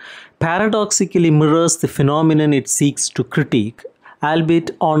imperialism paradoxically mirrors the phenomenon it seeks to critique,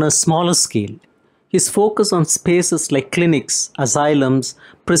 albeit on a smaller scale. His focus on spaces like clinics, asylums,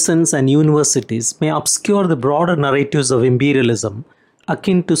 prisons, and universities may obscure the broader narratives of imperialism,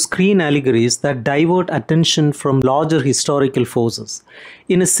 akin to screen allegories that divert attention from larger historical forces.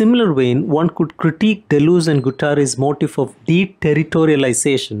 In a similar vein, one could critique Deleuze and Guattari's motive of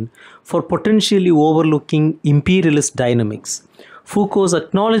deterritorialization for potentially overlooking imperialist dynamics. Foucault's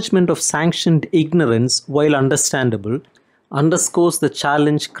acknowledgement of sanctioned ignorance, while understandable, underscores the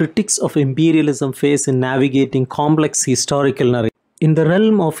challenge critics of imperialism face in navigating complex historical narratives. In the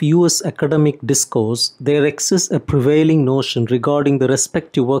realm of US academic discourse, there exists a prevailing notion regarding the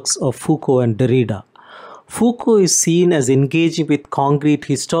respective works of Foucault and Derrida. Foucault is seen as engaging with concrete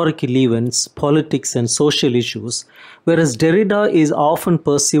historical events, politics, and social issues, whereas Derrida is often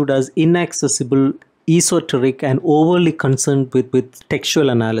perceived as inaccessible, esoteric, and overly concerned with textual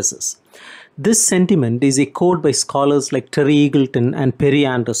analysis. This sentiment is echoed by scholars like Terry Eagleton and Perry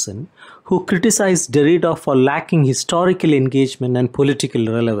Anderson, who criticize Derrida for lacking historical engagement and political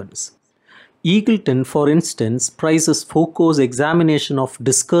relevance. Eagleton, for instance, praises Foucault's examination of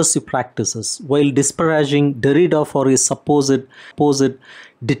discursive practices while disparaging Derrida for his supposed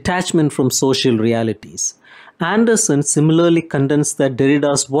detachment from social realities. Anderson similarly contends that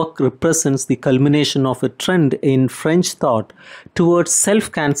Derrida's work represents the culmination of a trend in French thought towards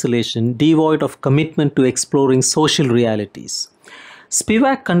self-cancellation devoid of commitment to exploring social realities.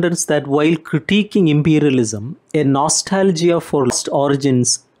 Spivak contends that while critiquing imperialism, a nostalgia for lost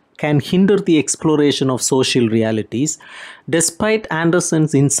origins can hinder the exploration of social realities. Despite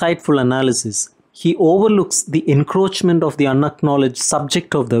Anderson's insightful analysis, he overlooks the encroachment of the unacknowledged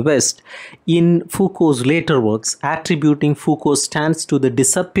subject of the West in Foucault's later works, attributing Foucault's stance to the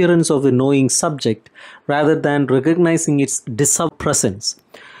disappearance of the knowing subject rather than recognizing its disavowed presence.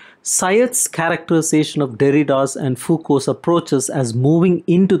 Sayed's characterization of Derrida's and Foucault's approaches as moving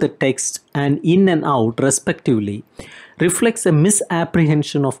into the text and in and out, respectively, reflects a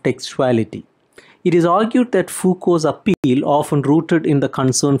misapprehension of textuality. It is argued that Foucault's appeal, often rooted in the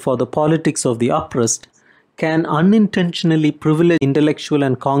concern for the politics of the oppressed, can unintentionally privilege the intellectual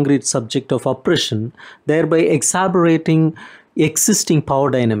and concrete subject of oppression, thereby exacerbating existing power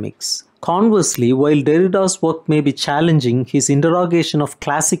dynamics. Conversely, while Derrida's work may be challenging, his interrogation of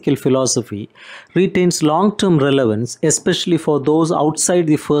classical philosophy retains long-term relevance, especially for those outside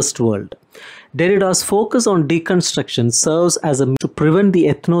the first world. Derrida's focus on deconstruction serves as a means to prevent the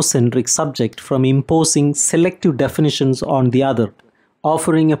ethnocentric subject from imposing selective definitions on the other,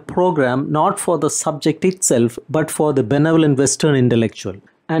 offering a program not for the subject itself but for the benevolent Western intellectual.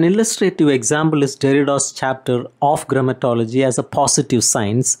 An illustrative example is Derrida's chapter Of Grammatology as a Positive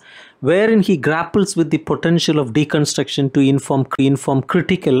Science, wherein he grapples with the potential of deconstruction to inform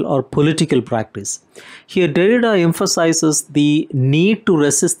critical or political practice. Here, Derrida emphasizes the need to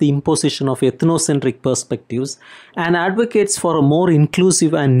resist the imposition of ethnocentric perspectives and advocates for a more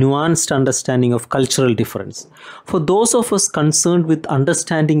inclusive and nuanced understanding of cultural difference. For those of us concerned with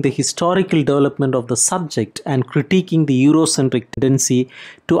understanding the historical development of the subject and critiquing the Eurocentric tendency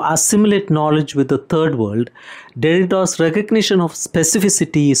to assimilate knowledge with the third world, Derrida's recognition of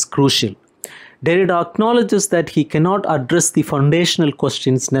specificity is crucial. Derrida acknowledges that he cannot address the foundational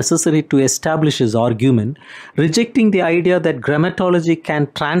questions necessary to establish his argument, rejecting the idea that grammatology can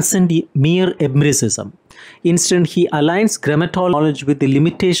transcend mere empiricism. Instead, he aligns grammatology knowledge with the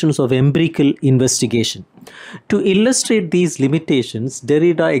limitations of empirical investigation. To illustrate these limitations,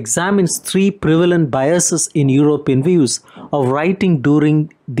 Derrida examines three prevalent biases in European views of writing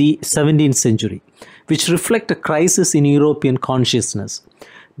during the 17th century, which reflect a crisis in European consciousness.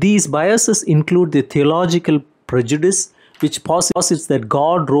 These biases include the theological prejudice, which posits that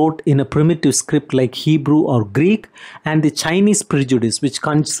God wrote in a primitive script like Hebrew or Greek, and the Chinese prejudice, which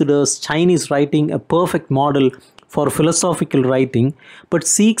considers Chinese writing a perfect model for philosophical writing, but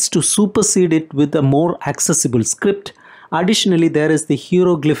seeks to supersede it with a more accessible script. Additionally, there is the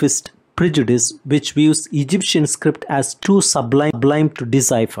hieroglyphist prejudice, which views Egyptian script as too sublime to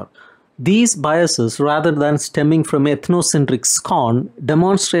decipher. These biases, rather than stemming from ethnocentric scorn,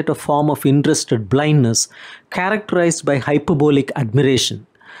 demonstrate a form of interested blindness characterized by hyperbolic admiration.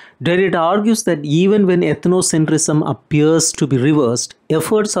 Derrida argues that even when ethnocentrism appears to be reversed,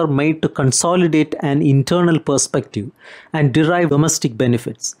 efforts are made to consolidate an internal perspective and derive domestic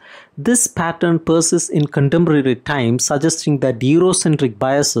benefits. This pattern persists in contemporary times, suggesting that Eurocentric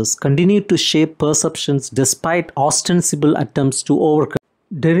biases continue to shape perceptions despite ostensible attempts to overcome.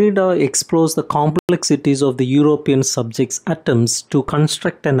 Derrida explores the complexities of the European subject's attempts to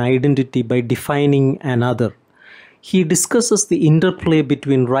construct an identity by defining an other. He discusses the interplay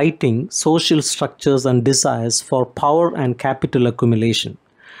between writing, social structures, and desires for power and capital accumulation.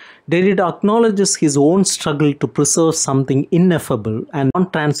 Derrida acknowledges his own struggle to preserve something ineffable and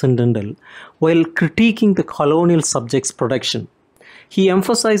non-transcendental while critiquing the colonial subject's production. He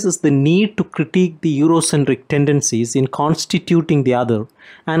emphasizes the need to critique the Eurocentric tendencies in constituting the other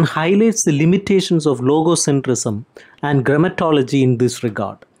and highlights the limitations of logocentrism and grammatology in this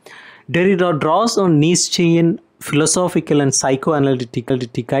regard. Derrida draws on Nietzschean philosophical and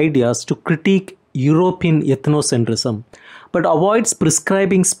psychoanalytic ideas to critique European ethnocentrism, but avoids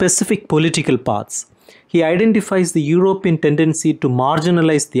prescribing specific political paths. He identifies the European tendency to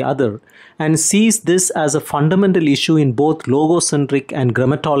marginalize the other and sees this as a fundamental issue in both logocentric and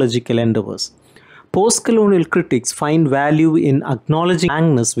grammatological endeavors. Postcolonial critics find value in acknowledging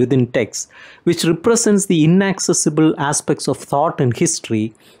blankness within text, which represents the inaccessible aspects of thought and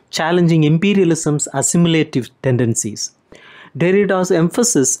history, challenging imperialism's assimilative tendencies. Derrida's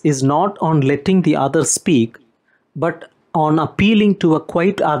emphasis is not on letting the other speak, but on appealing to a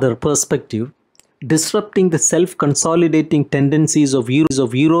quite other perspective, disrupting the self-consolidating tendencies of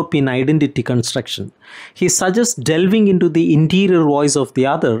European identity construction. He suggests delving into the interior voice of the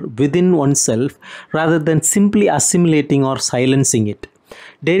other within oneself rather than simply assimilating or silencing it.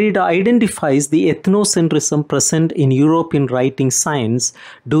 Derrida identifies the ethnocentrism present in European writing science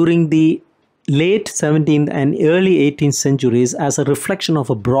during the late 17th and early 18th centuries as a reflection of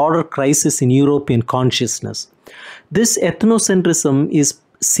a broader crisis in European consciousness. This ethnocentrism is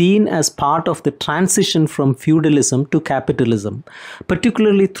seen as part of the transition from feudalism to capitalism,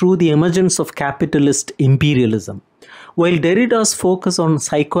 particularly through the emergence of capitalist imperialism. While Derrida's focus on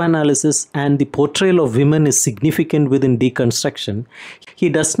psychoanalysis and the portrayal of women is significant within deconstruction, he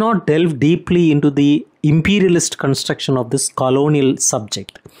does not delve deeply into the imperialist construction of this colonial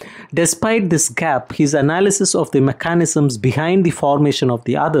subject. Despite this gap, his analysis of the mechanisms behind the formation of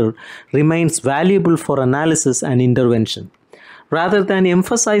the other remains valuable for analysis and intervention. Rather than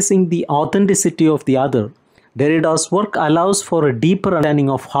emphasizing the authenticity of the other, Derrida's work allows for a deeper understanding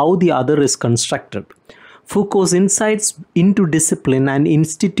of how the other is constructed. Foucault's insights into discipline and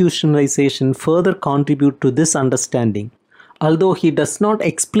institutionalization further contribute to this understanding, although he does not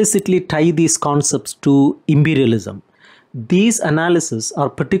explicitly tie these concepts to imperialism. These analyses are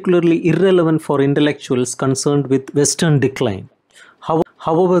particularly irrelevant for intellectuals concerned with Western decline.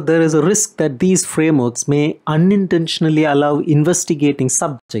 However, there is a risk that these frameworks may unintentionally allow investigating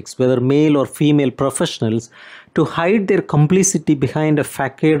subjects, whether male or female professionals, to hide their complicity behind a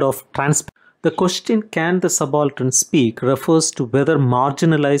facade of transparency. The question, "Can the subaltern speak?" refers to whether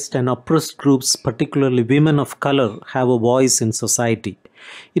marginalized and oppressed groups, particularly women of color, have a voice in society.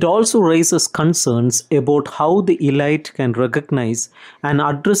 It also raises concerns about how the elite can recognize and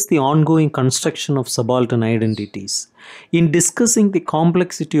address the ongoing construction of subaltern identities. In discussing the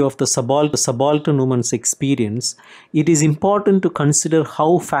complexity of the subaltern woman's experience, it is important to consider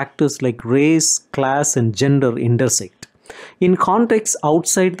how factors like race, class, and gender intersect. In contexts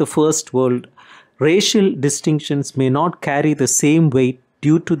outside the First World, racial distinctions may not carry the same weight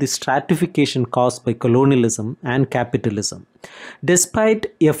due to the stratification caused by colonialism and capitalism. Despite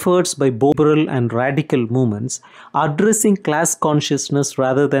efforts by both liberal and radical movements, addressing class consciousness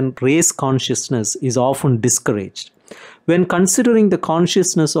rather than race consciousness is often discouraged. When considering the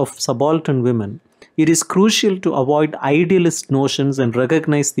consciousness of subaltern women, it is crucial to avoid idealist notions and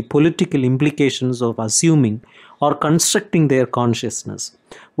recognize the political implications of assuming or constructing their consciousness.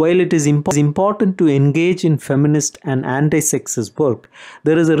 While it is important to engage in feminist and anti-sexist work,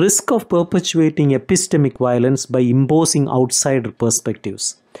 there is a risk of perpetuating epistemic violence by imposing outsider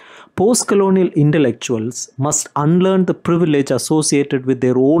perspectives. Post-colonial intellectuals must unlearn the privilege associated with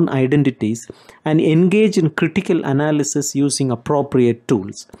their own identities and engage in critical analysis using appropriate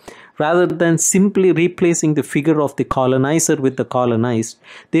tools. Rather than simply replacing the figure of the colonizer with the colonized,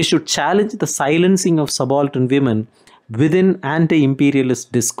 they should challenge the silencing of subaltern women within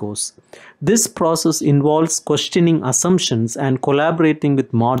anti-imperialist discourse. This process involves questioning assumptions and collaborating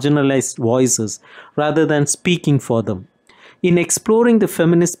with marginalized voices rather than speaking for them. In exploring the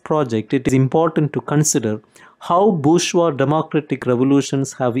feminist project, it is important to consider how bourgeois democratic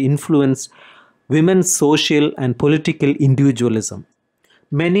revolutions have influenced women's social and political individualism.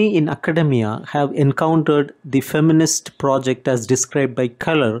 Many in academia have encountered the feminist project as described by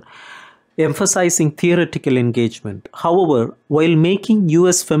Keller, emphasizing theoretical engagement. However, while making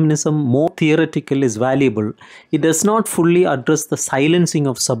US feminism more theoretical is valuable, it does not fully address the silencing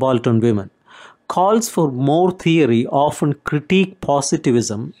of subaltern women. Calls for more theory often critique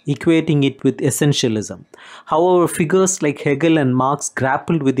positivism, equating it with essentialism. However, figures like Hegel and Marx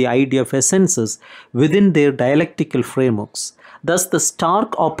grappled with the idea of essences within their dialectical frameworks. Thus, the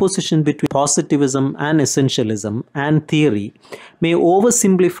stark opposition between positivism and essentialism and theory may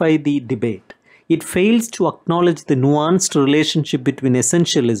oversimplify the debate. It fails to acknowledge the nuanced relationship between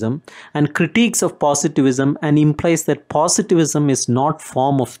essentialism and critiques of positivism and implies that positivism is not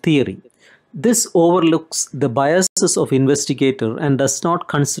form of theory. This overlooks the biases of investigator and does not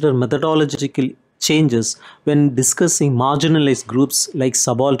consider methodological changes when discussing marginalized groups like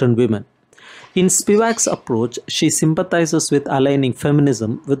subaltern women. In Spivak's approach, she sympathizes with aligning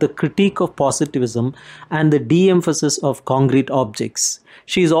feminism with the critique of positivism and the de-emphasis of concrete objects.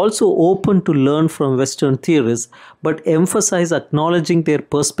 She is also open to learn from Western theorists but emphasize acknowledging their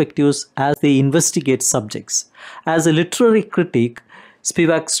perspectives as they investigate subjects. As a literary critic,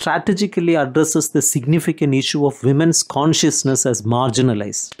 Spivak strategically addresses the significant issue of women's consciousness as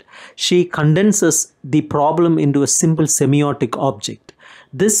marginalized. She condenses the problem into a simple semiotic object.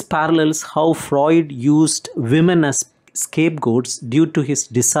 This parallels how Freud used women as scapegoats due to his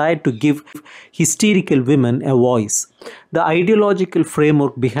desire to give hysterical women a voice. The ideological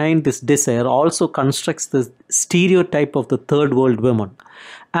framework behind this desire also constructs the stereotype of the third world woman.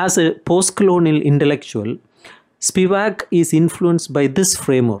 As a post-colonial intellectual, Spivak is influenced by this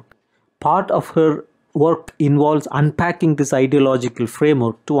framework. Part of her work involves unpacking this ideological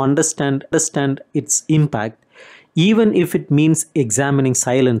framework to understand its impact, even if it means examining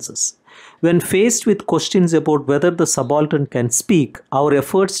silences. When faced with questions about whether the subaltern can speak, our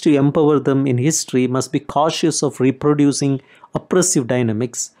efforts to empower them in history must be cautious of reproducing oppressive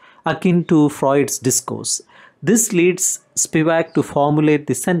dynamics akin to Freud's discourse. This leads Spivak to formulate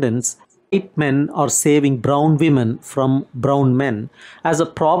the sentence, "White men are saving brown women from brown men," as a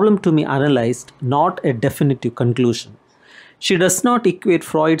problem to be analyzed, not a definitive conclusion. She does not equate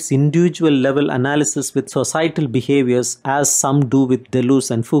Freud's individual level analysis with societal behaviors as some do with Deleuze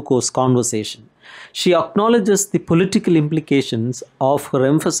and Foucault's conversation. She acknowledges the political implications of her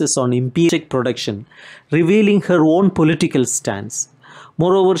emphasis on empiric production, revealing her own political stance.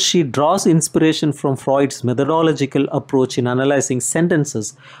 Moreover, she draws inspiration from Freud's methodological approach in analyzing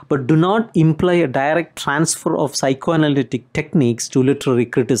sentences, but do not imply a direct transfer of psychoanalytic techniques to literary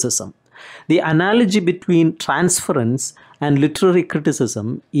criticism. The analogy between transference and literary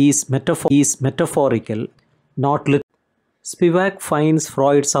criticism is metaphorical, not literal. Spivak finds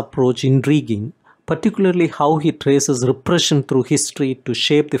Freud's approach intriguing, particularly how he traces repression through history to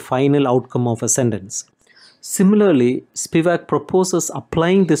shape the final outcome of a sentence. Similarly, Spivak proposes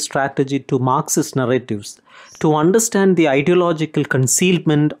applying this strategy to Marxist narratives to understand the ideological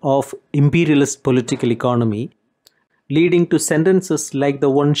concealment of imperialist political economy, leading to sentences like the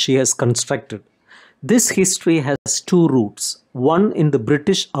one she has constructed. This history has two roots, one in the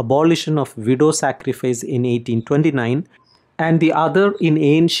British abolition of widow sacrifice in 1829 and the other in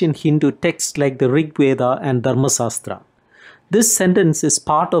ancient Hindu texts like the Rig Veda and Dharmasastra. This sentence is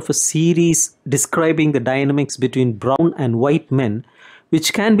part of a series describing the dynamics between brown and white men,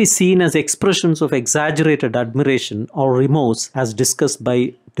 which can be seen as expressions of exaggerated admiration or remorse as discussed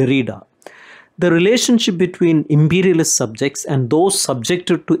by Derrida. The relationship between imperialist subjects and those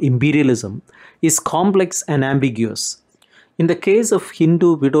subjected to imperialism is complex and ambiguous. In the case of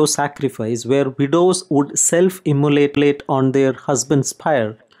Hindu widow sacrifice, where widows would self-immolate on their husband's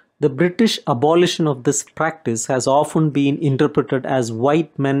pyre, the British abolition of this practice has often been interpreted as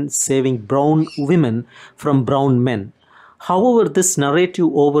white men saving brown women from brown men. However, this narrative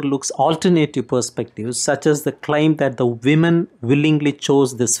overlooks alternative perspectives, such as the claim that the women willingly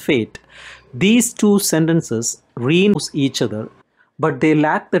chose this fate. These two sentences reinforce each other, but they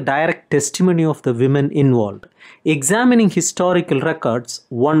lack the direct testimony of the women involved. Examining historical records,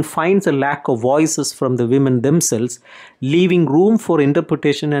 one finds a lack of voices from the women themselves, leaving room for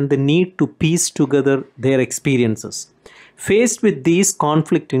interpretation and the need to piece together their experiences. Faced with these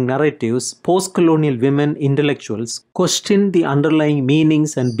conflicting narratives, post-colonial women intellectuals question the underlying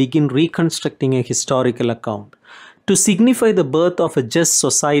meanings and begin reconstructing a historical account. To signify the birth of a just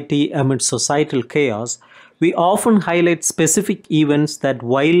society amid societal chaos, we often highlight specific events that,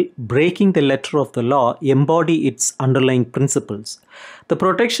 while breaking the letter of the law, embody its underlying principles. The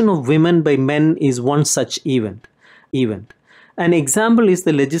protection of women by men is one such event. An example is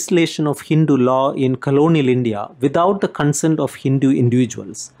the legislation of Hindu law in colonial India without the consent of Hindu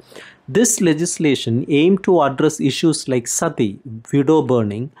individuals. This legislation aimed to address issues like sati, widow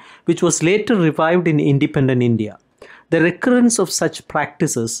burning, which was later revived in independent India. The recurrence of such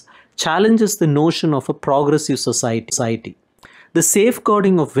practices challenges the notion of a progressive society. The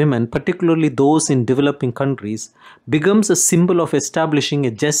safeguarding of women, particularly those in developing countries, becomes a symbol of establishing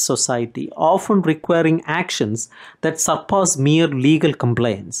a just society, often requiring actions that surpass mere legal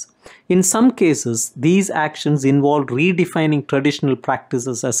compliance. In some cases, these actions involve redefining traditional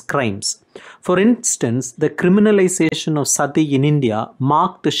practices as crimes. For instance, the criminalization of sati in India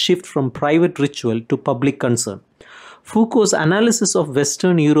marked a shift from private ritual to public concern. Foucault's analysis of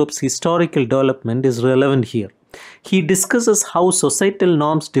Western Europe's historical development is relevant here. He discusses how societal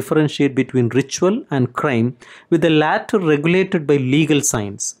norms differentiate between ritual and crime, with the latter regulated by legal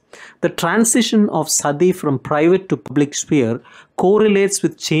science. The transition of sati from private to public sphere correlates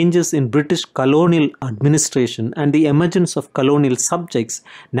with changes in British colonial administration and the emergence of colonial subjects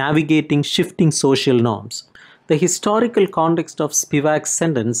navigating shifting social norms. The historical context of Spivak's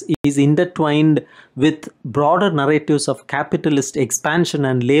sentence is intertwined with broader narratives of capitalist expansion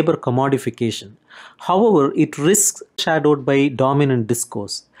and labor commodification. However, it risks shadowed by dominant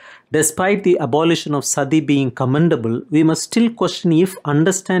discourse. Despite the abolition of sati being commendable, we must still question if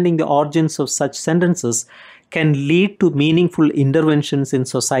understanding the origins of such sentences can lead to meaningful interventions in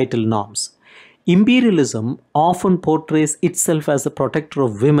societal norms. Imperialism often portrays itself as a protector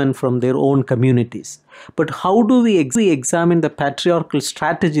of women from their own communities. But how do we examine the patriarchal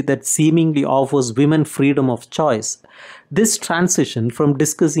strategy that seemingly offers women freedom of choice? This transition from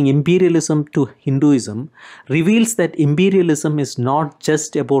discussing imperialism to Hinduism reveals that imperialism is not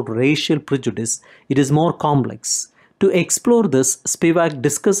just about racial prejudice, it is more complex. To explore this, Spivak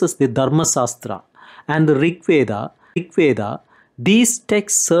discusses the Dharma Shastra and the Rig Veda. These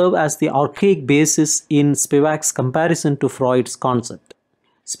texts serve as the archaic basis in Spivak's comparison to Freud's concept.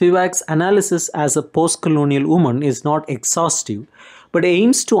 Spivak's analysis as a post-colonial woman is not exhaustive, but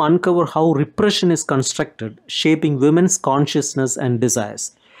aims to uncover how repression is constructed, shaping women's consciousness and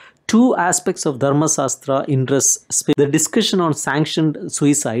desires. Two aspects of Dharma Shastra interest Spivak: the discussion on sanctioned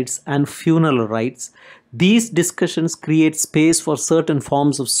suicides and funeral rites. These discussions create space for certain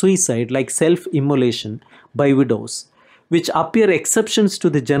forms of suicide like self-immolation by widows, which appear exceptions to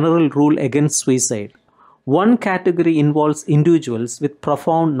the general rule against suicide. One category involves individuals with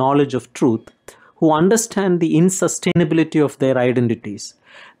profound knowledge of truth who understand the insustainability of their identities.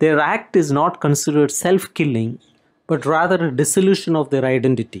 Their act is not considered self-killing, but rather a dissolution of their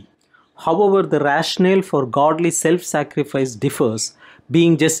identity. However, the rationale for godly self-sacrifice differs,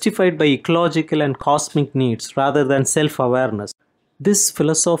 being justified by ecological and cosmic needs rather than self-awareness. This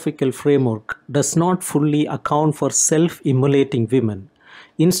philosophical framework does not fully account for self-immolating women.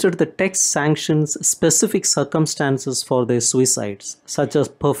 Instead, the text sanctions specific circumstances for their suicides, such as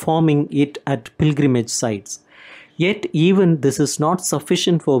performing it at pilgrimage sites. Yet, even this is not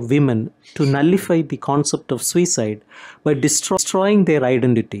sufficient for women to nullify the concept of suicide by destroying their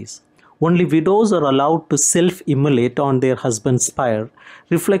identities. Only widows are allowed to self-immolate on their husband's pyre,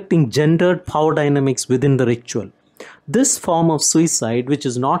 reflecting gendered power dynamics within the ritual. This form of suicide, which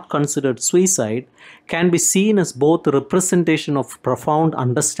is not considered suicide, can be seen as both a representation of profound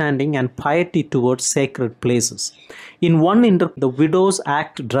understanding and piety towards sacred places. In one interpretation, the widow's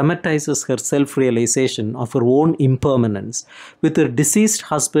act dramatizes her self-realization of her own impermanence, with her deceased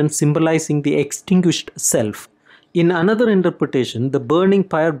husband symbolizing the extinguished self. In another interpretation, the burning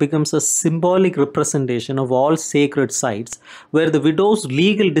pyre becomes a symbolic representation of all sacred sites, where the widow's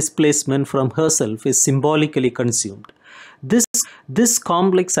legal displacement from herself is symbolically consumed. This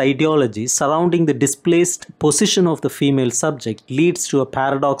complex ideology surrounding the displaced position of the female subject leads to a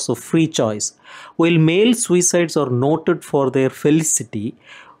paradox of free choice. While male suicides are noted for their felicity,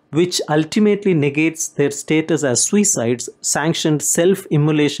 which ultimately negates their status as suicides, sanctioned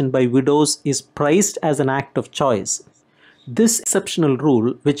self-immolation by widows is prized as an act of choice. This exceptional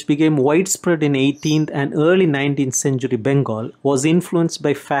rule, which became widespread in 18th and early 19th century Bengal, was influenced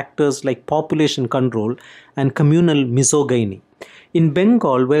by factors like population control and communal misogyny. In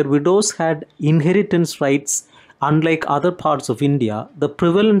Bengal, where widows had inheritance rights unlike other parts of India, the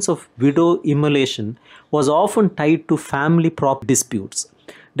prevalence of widow immolation was often tied to family property disputes.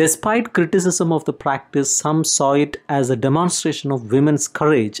 Despite criticism of the practice, some saw it as a demonstration of women's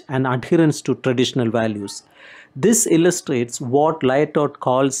courage and adherence to traditional values. This illustrates what Lyotard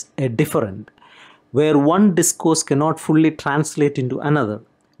calls a different, where one discourse cannot fully translate into another,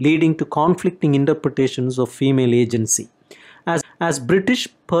 leading to conflicting interpretations of female agency. As British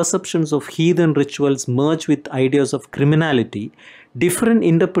perceptions of heathen rituals merge with ideas of criminality, different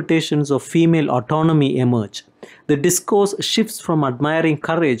interpretations of female autonomy emerge. The discourse shifts from admiring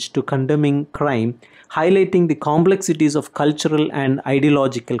courage to condemning crime, highlighting the complexities of cultural and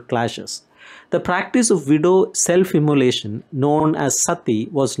ideological clashes. The practice of widow self-immolation, known as sati,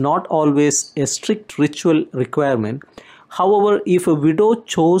 was not always a strict ritual requirement. However, if a widow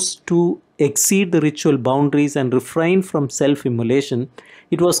chose to exceed the ritual boundaries and refrain from self-immolation,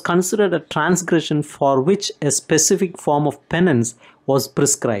 it was considered a transgression for which a specific form of penance was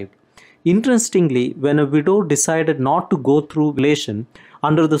prescribed. Interestingly, when a widow decided not to go through immolation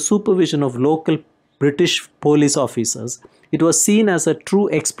under the supervision of local British police officers, it was seen as a true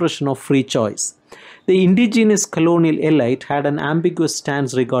expression of free choice. The indigenous colonial elite had an ambiguous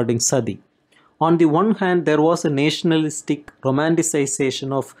stance regarding sati. On the one hand, there was a nationalistic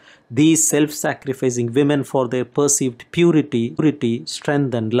romanticization of these self-sacrificing women for their perceived purity,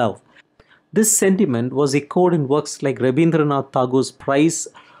 strength and love. This sentiment was echoed in works like Rabindranath Tagore's praise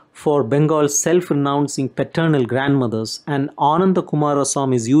for Bengal's self-renouncing paternal grandmothers, and Ananda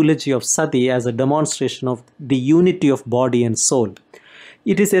Kumaraswamy's eulogy of Sati as a demonstration of the unity of body and soul.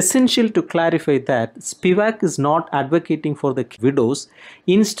 It is essential to clarify that Spivak is not advocating for the widows.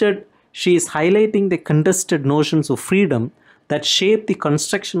 Instead, she is highlighting the contested notions of freedom that shape the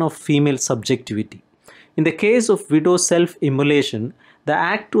construction of female subjectivity. In the case of widow self-immolation, the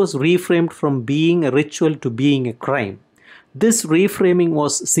act was reframed from being a ritual to being a crime. This reframing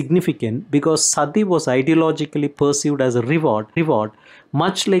was significant because sati was ideologically perceived as a reward,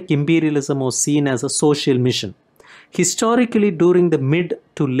 much like imperialism was seen as a social mission. Historically, during the mid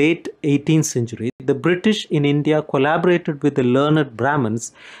to late 18th century, the British in India collaborated with the learned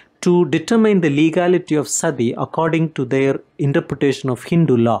Brahmins to determine the legality of sati according to their interpretation of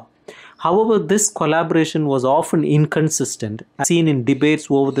Hindu law. However, this collaboration was often inconsistent, as seen in debates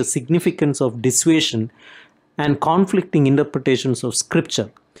over the significance of dissuasion and conflicting interpretations of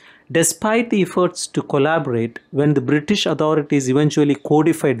scripture. Despite the efforts to collaborate, when the British authorities eventually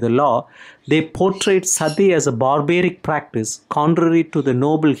codified the law, they portrayed sati as a barbaric practice contrary to the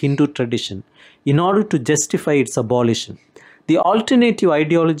noble Hindu tradition in order to justify its abolition. The alternative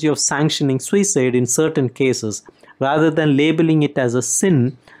ideology of sanctioning suicide in certain cases, rather than labeling it as a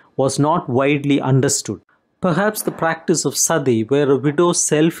sin, was not widely understood. Perhaps the practice of sati, where a widow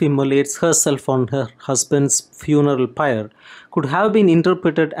self-immolates herself on her husband's funeral pyre, could have been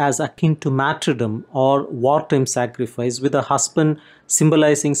interpreted as akin to martyrdom or wartime sacrifice, with a husband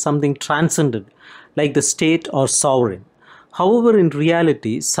symbolizing something transcendent, like the state or sovereign. However, in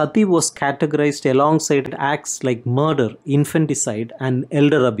reality, sati was categorized alongside acts like murder, infanticide, and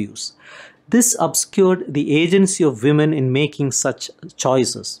elder abuse. This obscured the agency of women in making such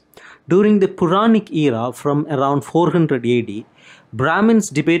choices. During the Puranic era from around 400 AD, Brahmins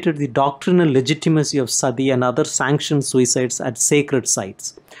debated the doctrinal legitimacy of sati and other sanctioned suicides at sacred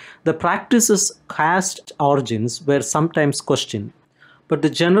sites. The practice's caste origins were sometimes questioned, but the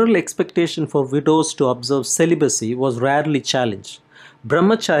general expectation for widows to observe celibacy was rarely challenged.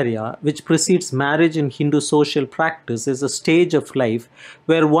 Brahmacharya, which precedes marriage in Hindu social practice, is a stage of life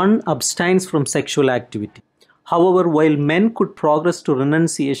where one abstains from sexual activity. However, while men could progress to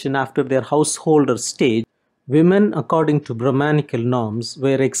renunciation after their householder stage, women, according to Brahmanical norms,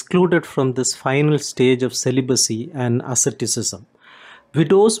 were excluded from this final stage of celibacy and asceticism.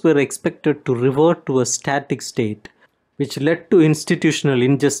 Widows were expected to revert to a static state, which led to institutional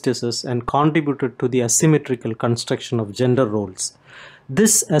injustices and contributed to the asymmetrical construction of gender roles.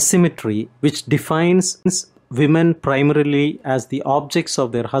 This asymmetry, which defines women primarily as the objects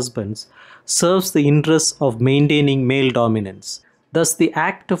of their husbands, serves the interests of maintaining male dominance. Thus, the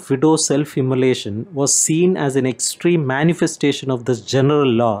act of widow self-immolation was seen as an extreme manifestation of this general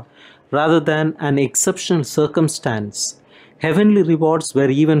law rather than an exceptional circumstance. Heavenly rewards were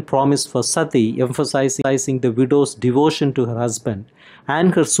even promised for sati, emphasizing the widow's devotion to her husband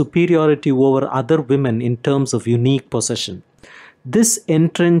and her superiority over other women in terms of unique possession. This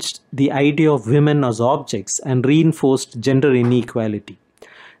entrenched the idea of women as objects and reinforced gender inequality.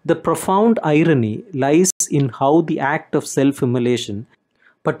 The profound irony lies in how the act of self-immolation,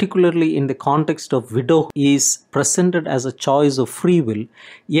 particularly in the context of widowhood, is presented as a choice of free will,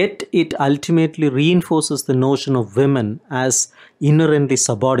 yet it ultimately reinforces the notion of women as inherently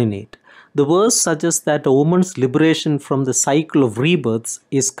subordinate. The verse suggests that a woman's liberation from the cycle of rebirths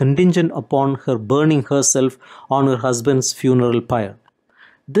is contingent upon her burning herself on her husband's funeral pyre.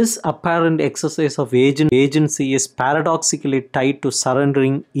 This apparent exercise of agency is paradoxically tied to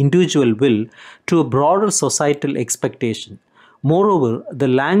surrendering individual will to a broader societal expectation. Moreover, the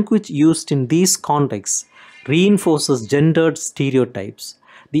language used in these contexts reinforces gendered stereotypes.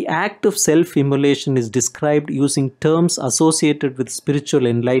 The act of self-immolation is described using terms associated with spiritual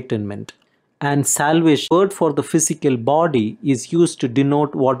enlightenment, and salvation, the word for the physical body, is used to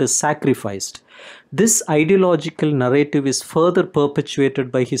denote what is sacrificed. This ideological narrative is further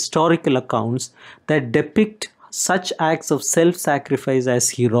perpetuated by historical accounts that depict such acts of self-sacrifice as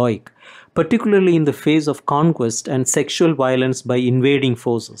heroic, particularly in the face of conquest and sexual violence by invading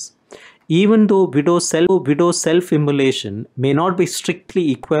forces. Even though widow self-immolation may not be strictly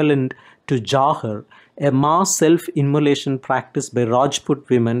equivalent to jahar, a mass self-immolation practiced by Rajput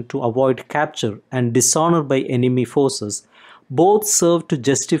women to avoid capture and dishonor by enemy forces, both serve to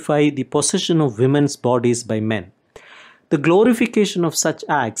justify the possession of women's bodies by men. The glorification of such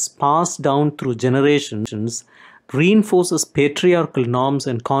acts, passed down through generations, reinforces patriarchal norms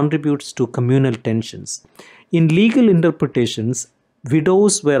and contributes to communal tensions. In legal interpretations,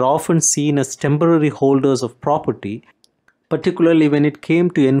 widows were often seen as temporary holders of property, particularly when it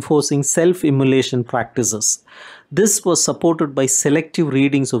came to enforcing self-immolation practices. This was supported by selective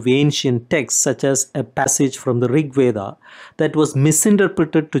readings of ancient texts such as a passage from the Rig Veda that was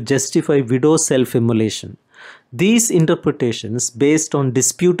misinterpreted to justify widow self-immolation. These interpretations, based on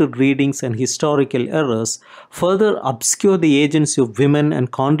disputed readings and historical errors, further obscure the agency of women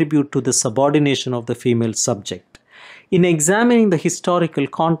and contribute to the subordination of the female subject. In examining the historical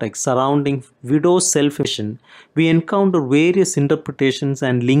context surrounding widow self-immolation, we encounter various interpretations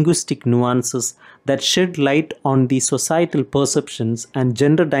and linguistic nuances that shed light on the societal perceptions and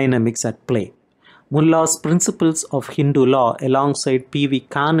gender dynamics at play. Mulla's Principles of Hindu Law, alongside P.V.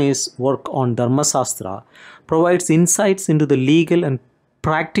 Kane's work on Dharmasastra, provides insights into the legal and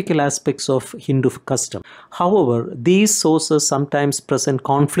practical aspects of Hindu custom. However, these sources sometimes present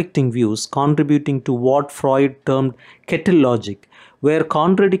conflicting views, contributing to what Freud termed kettle logic, where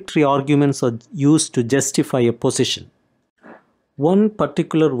contradictory arguments are used to justify a position. One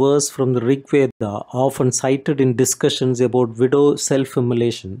particular verse from the Rig Veda, often cited in discussions about widow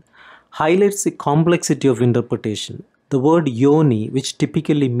self-immolation, highlights the complexity of interpretation. The word yoni, which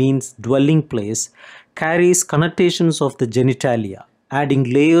typically means dwelling place, carries connotations of the genitalia, adding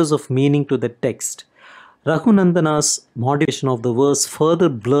layers of meaning to the text. Raghunandana's modification of the verse further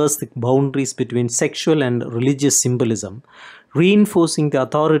blurs the boundaries between sexual and religious symbolism, reinforcing the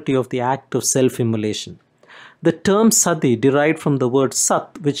authority of the act of self-immolation. The term sati, derived from the word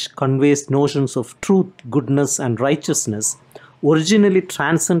sat, which conveys notions of truth, goodness, and righteousness, originally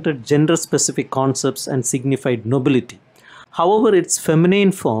transcended gender-specific concepts and signified nobility. However, its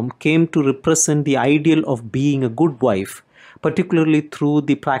feminine form came to represent the ideal of being a good wife, particularly through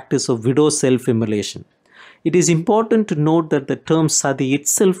the practice of widow self-immolation. It is important to note that the term sati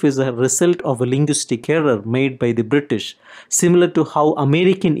itself is a result of a linguistic error made by the British, similar to how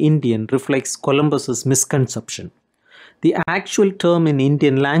American Indian reflects Columbus's misconception. The actual term in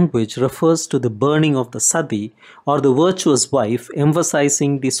Indian language refers to the burning of the sati, or the virtuous wife,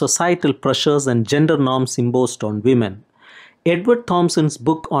 emphasizing the societal pressures and gender norms imposed on women. Edward Thompson's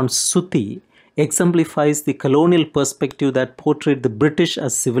book on Suti exemplifies the colonial perspective that portrayed the British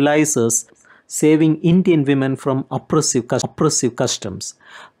as civilizers saving Indian women from oppressive customs.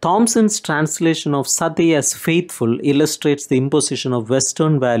 Thompson's translation of sati as faithful illustrates the imposition of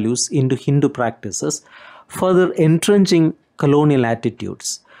Western values into Hindu practices, further entrenching colonial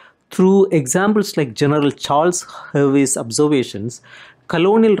attitudes. Through examples like General Charles Hervey's observations,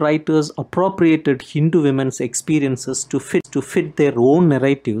 colonial writers appropriated Hindu women's experiences to fit their own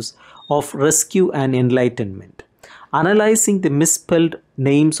narratives of rescue and enlightenment. Analyzing the misspelled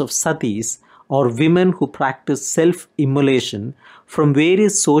names of satis, or women who practice self-immolation, from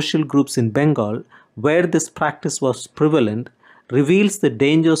various social groups in Bengal, where this practice was prevalent, reveals the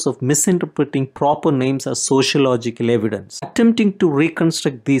dangers of misinterpreting proper names as sociological evidence. Attempting to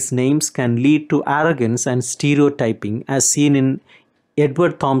reconstruct these names can lead to arrogance and stereotyping, as seen in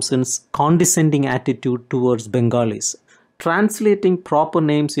Edward Thompson's condescending attitude towards Bengalis. Translating proper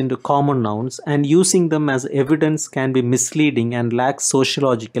names into common nouns and using them as evidence can be misleading and lacks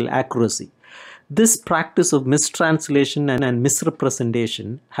sociological accuracy. This practice of mistranslation and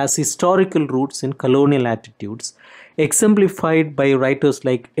misrepresentation has historical roots in colonial attitudes, exemplified by writers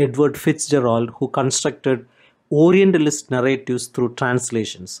like Edward Fitzgerald, who constructed Orientalist narratives through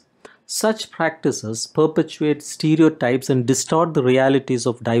translations. Such practices perpetuate stereotypes and distort the realities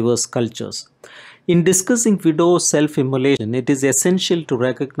of diverse cultures. In discussing widow self-immolation, it is essential to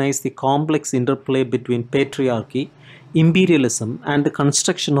recognize the complex interplay between patriarchy, imperialism, and the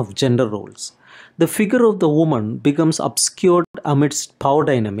construction of gender roles. The figure of the woman becomes obscured amidst power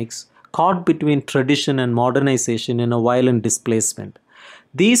dynamics, caught between tradition and modernization in a violent displacement.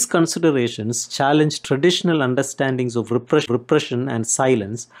 These considerations challenge traditional understandings of repression and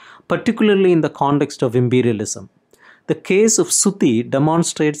silence, particularly in the context of imperialism. The case of Suti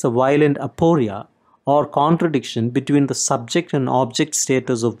demonstrates a violent aporia, or contradiction, between the subject and object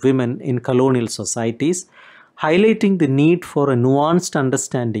status of women in colonial societies, highlighting the need for a nuanced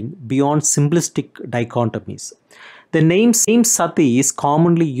understanding beyond simplistic dichotomies. The name Sati is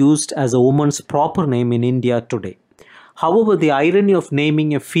commonly used as a woman's proper name in India today. However, the irony of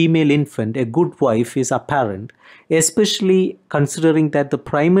naming a female infant a good wife is apparent, especially considering that the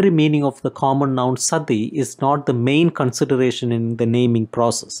primary meaning of the common noun Sati is not the main consideration in the naming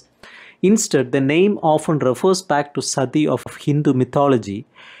process. Instead, the name often refers back to Sati of Hindu mythology,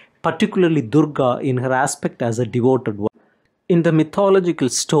 particularly Durga in her aspect as a devoted wife. In the mythological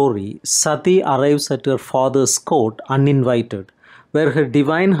story, Sati arrives at her father's court uninvited, where her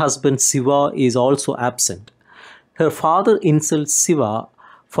divine husband Siva is also absent. Her father insults Siva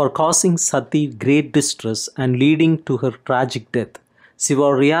for causing Sati great distress and leading to her tragic death.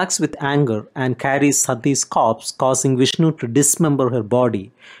 Shiva reacts with anger and carries Sati's corpse, causing Vishnu to dismember her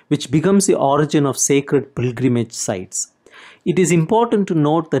body, which becomes the origin of sacred pilgrimage sites. It is important to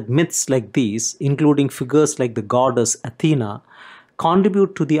note that myths like these, including figures like the goddess Athena,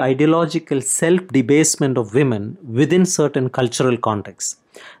 contribute to the ideological self-debasement of women within certain cultural contexts.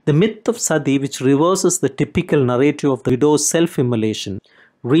 The myth of Sati, which reverses the typical narrative of the widow's self-immolation,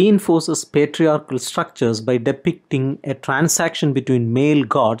 reinforces patriarchal structures by depicting a transaction between male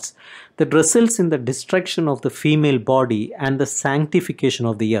gods that results in the destruction of the female body and the sanctification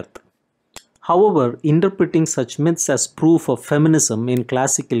of the earth. However, interpreting such myths as proof of feminism in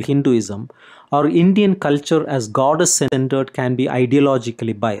classical Hinduism or Indian culture as goddess-centered can be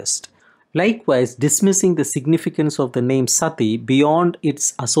ideologically biased. Likewise, dismissing the significance of the name Sati beyond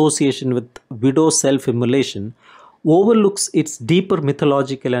its association with widow self-immolation overlooks its deeper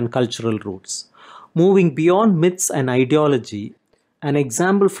mythological and cultural roots. Moving beyond myths and ideology, an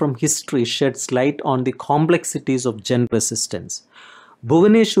example from history sheds light on the complexities of gender resistance.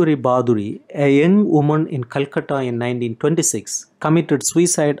 Bhuvaneshwari Baduri, a young woman in Calcutta in 1926, committed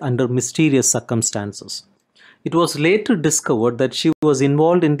suicide under mysterious circumstances. It was later discovered that she was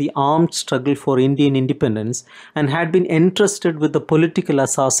involved in the armed struggle for Indian independence and had been entrusted with the political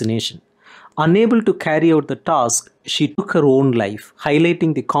assassination. Unable to carry out the task, she took her own life,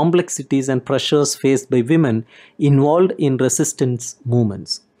 highlighting the complexities and pressures faced by women involved in resistance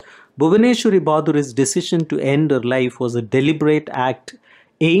movements. Bhuvaneshwari Baduri's decision to end her life was a deliberate act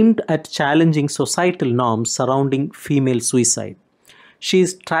aimed at challenging societal norms surrounding female suicide. She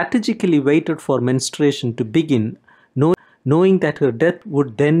strategically waited for menstruation to begin, knowing that her death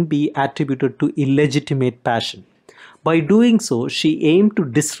would then be attributed to illegitimate passion. By doing so, she aimed to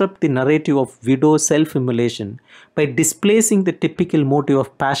disrupt the narrative of widow self-immolation by displacing the typical motive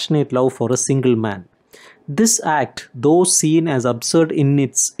of passionate love for a single man. This act, though seen as absurd in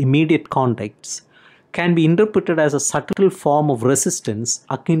its immediate context, can be interpreted as a subtle form of resistance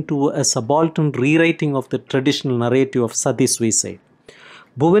akin to a subaltern rewriting of the traditional narrative of Sati suicide.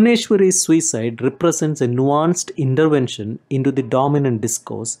 Bhuvaneshwari's suicide represents a nuanced intervention into the dominant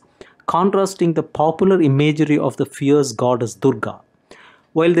discourse, contrasting the popular imagery of the fierce goddess Durga.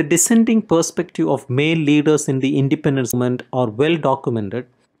 While the dissenting perspective of male leaders in the independence movement are well documented,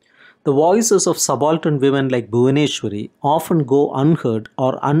 the voices of subaltern women like Bhuvaneshwari often go unheard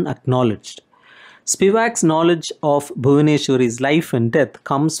or unacknowledged. Spivak's knowledge of Bhuvaneshwari's life and death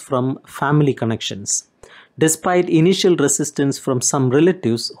comes from family connections. Despite initial resistance from some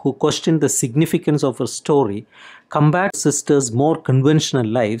relatives who questioned the significance of her story, compared to her sister's more conventional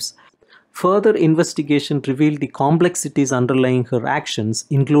lives, further investigation revealed the complexities underlying her actions,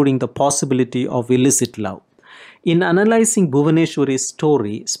 including the possibility of illicit love. In analyzing Bhuvaneshwari's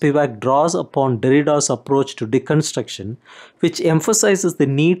story, Spivak draws upon Derrida's approach to deconstruction, which emphasizes the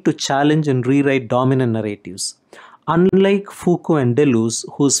need to challenge and rewrite dominant narratives. Unlike Foucault and Deleuze,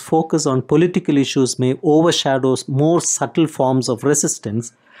 whose focus on political issues may overshadow more subtle forms of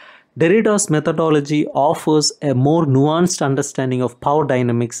resistance, Derrida's methodology offers a more nuanced understanding of power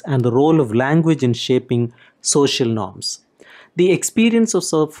dynamics and the role of language in shaping social norms. The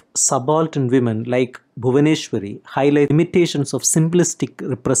experiences of subaltern women like Bhuvaneshwari highlight limitations of simplistic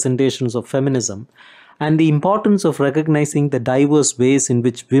representations of feminism and the importance of recognizing the diverse ways in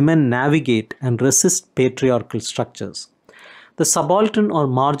which women navigate and resist patriarchal structures. The subaltern or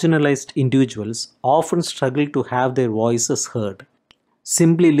marginalized individuals often struggle to have their voices heard.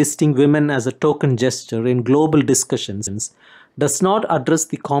 Simply listing women as a token gesture in global discussions does not address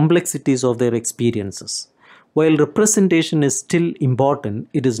the complexities of their experiences. While representation is still important,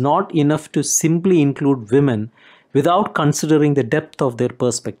 it is not enough to simply include women without considering the depth of their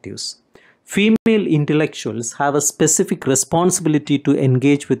perspectives. Female intellectuals have a specific responsibility to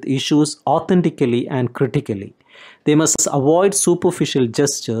engage with issues authentically and critically. They must avoid superficial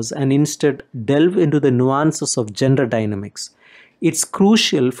gestures and instead delve into the nuances of gender dynamics. It's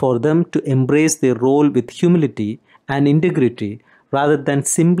crucial for them to embrace their role with humility and integrity rather than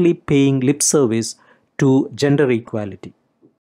simply paying lip service to gender equality.